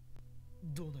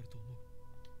どうなると思う？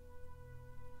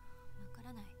わか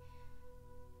らない。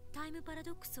タイムパラ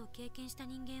ドックスを経験した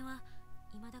人間は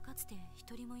未だかつて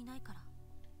一人もいないから。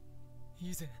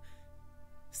以前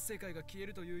世界が消え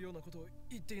るというようなことを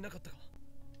言っていなかったか？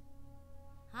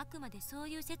あくまでそう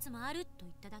いう説もあると言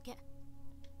っただけ。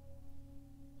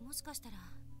もしかしたら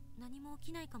何も起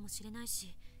きないかもしれない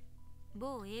し、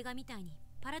某映画みたいに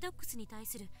パラドックスに対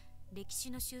する歴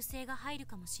史の修正が入る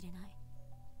かもしれない。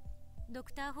ド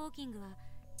クター・ホーキングは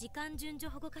時間順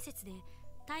序保護仮説で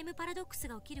タイムパラドックス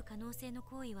が起きる可能性の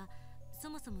行為はそ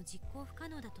もそも実行不可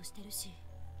能だとしてるし。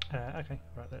Okay,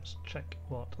 right, let's check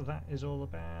what that is all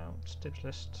about. Tips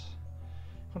list.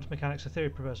 Quantum mechanics, a theory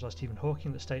proposed by Stephen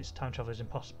Hawking that states time travel is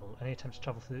impossible. Any attempt to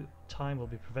travel through time will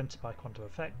be prevented by quantum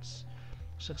effects.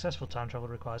 Successful time travel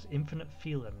requires infinite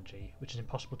field energy, which is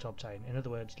impossible to obtain. In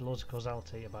other words, the laws of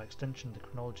causality and by extension the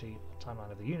chronology or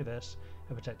timeline of the universe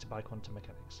are protected by quantum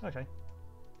mechanics. Okay.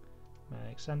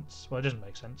 Makes sense. Well, it doesn't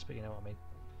make sense, but you know what I mean.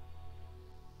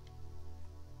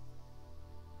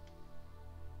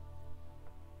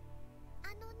 あ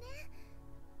のね、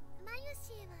マユ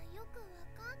シーはよくわ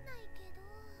かんないけど、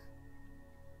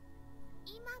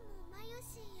今もマユ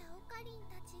シーやオカリン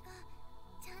たちが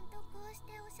ちゃんとこうし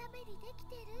ておしゃべりでき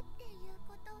てるっていう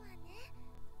ことはね、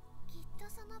きっと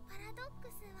そのパラドッ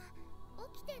クスは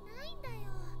起きてないんだよ。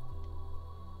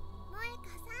萌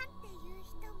香さんっていう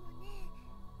人もね、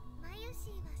マユシ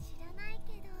ーは知らない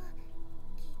けど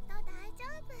きっと大丈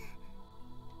夫。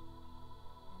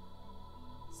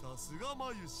さすが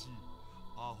マユシー、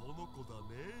アホの子だ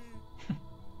ね。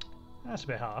That's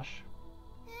a bit harsh.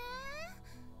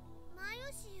 マユ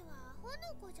シーはアホの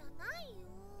子じゃないよ。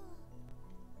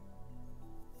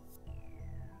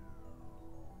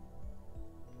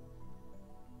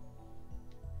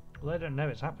Well, they don't know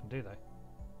it's happened, do they?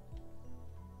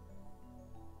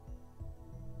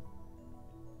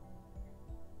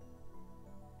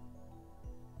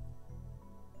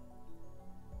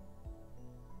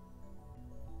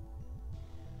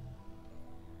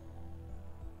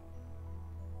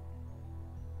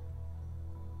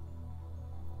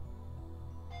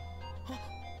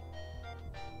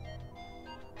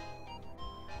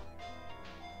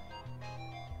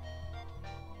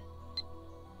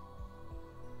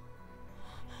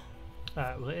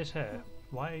 Well, it is here.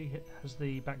 Why has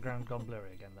the background gone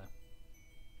blurry again, though?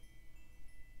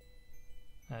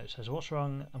 It says, what's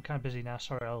wrong? I'm kind of busy now.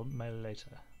 Sorry, I'll mail you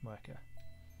later. Worker.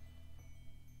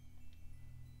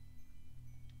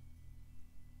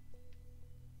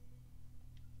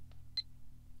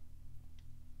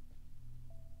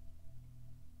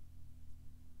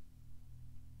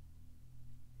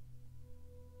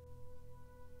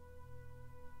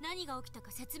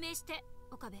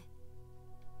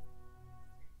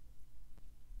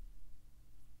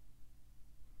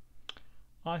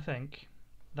 I think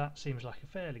that seems like a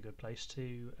fairly good place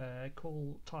to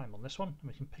call time on this one,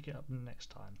 and we can pick it up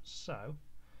next time. So,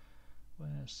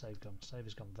 where's save gone? Save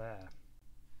has gone there.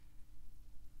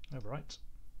 Overwrite.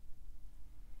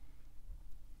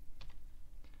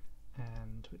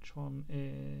 And which one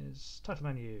is title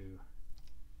menu?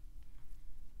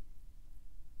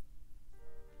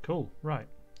 Cool, right,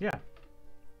 yeah.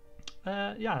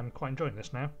 Yeah, I'm quite enjoying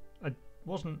this now. I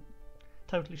wasn't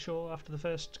totally sure after the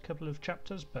first couple of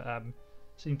chapters, but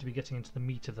seem to be getting into the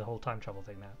meat of the whole time travel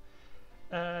thing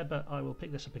now. But I will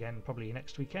pick this up again probably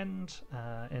next weekend,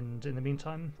 and in the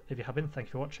meantime, if you have been, thank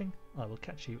you for watching. I will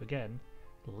catch you again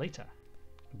later.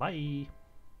 Bye!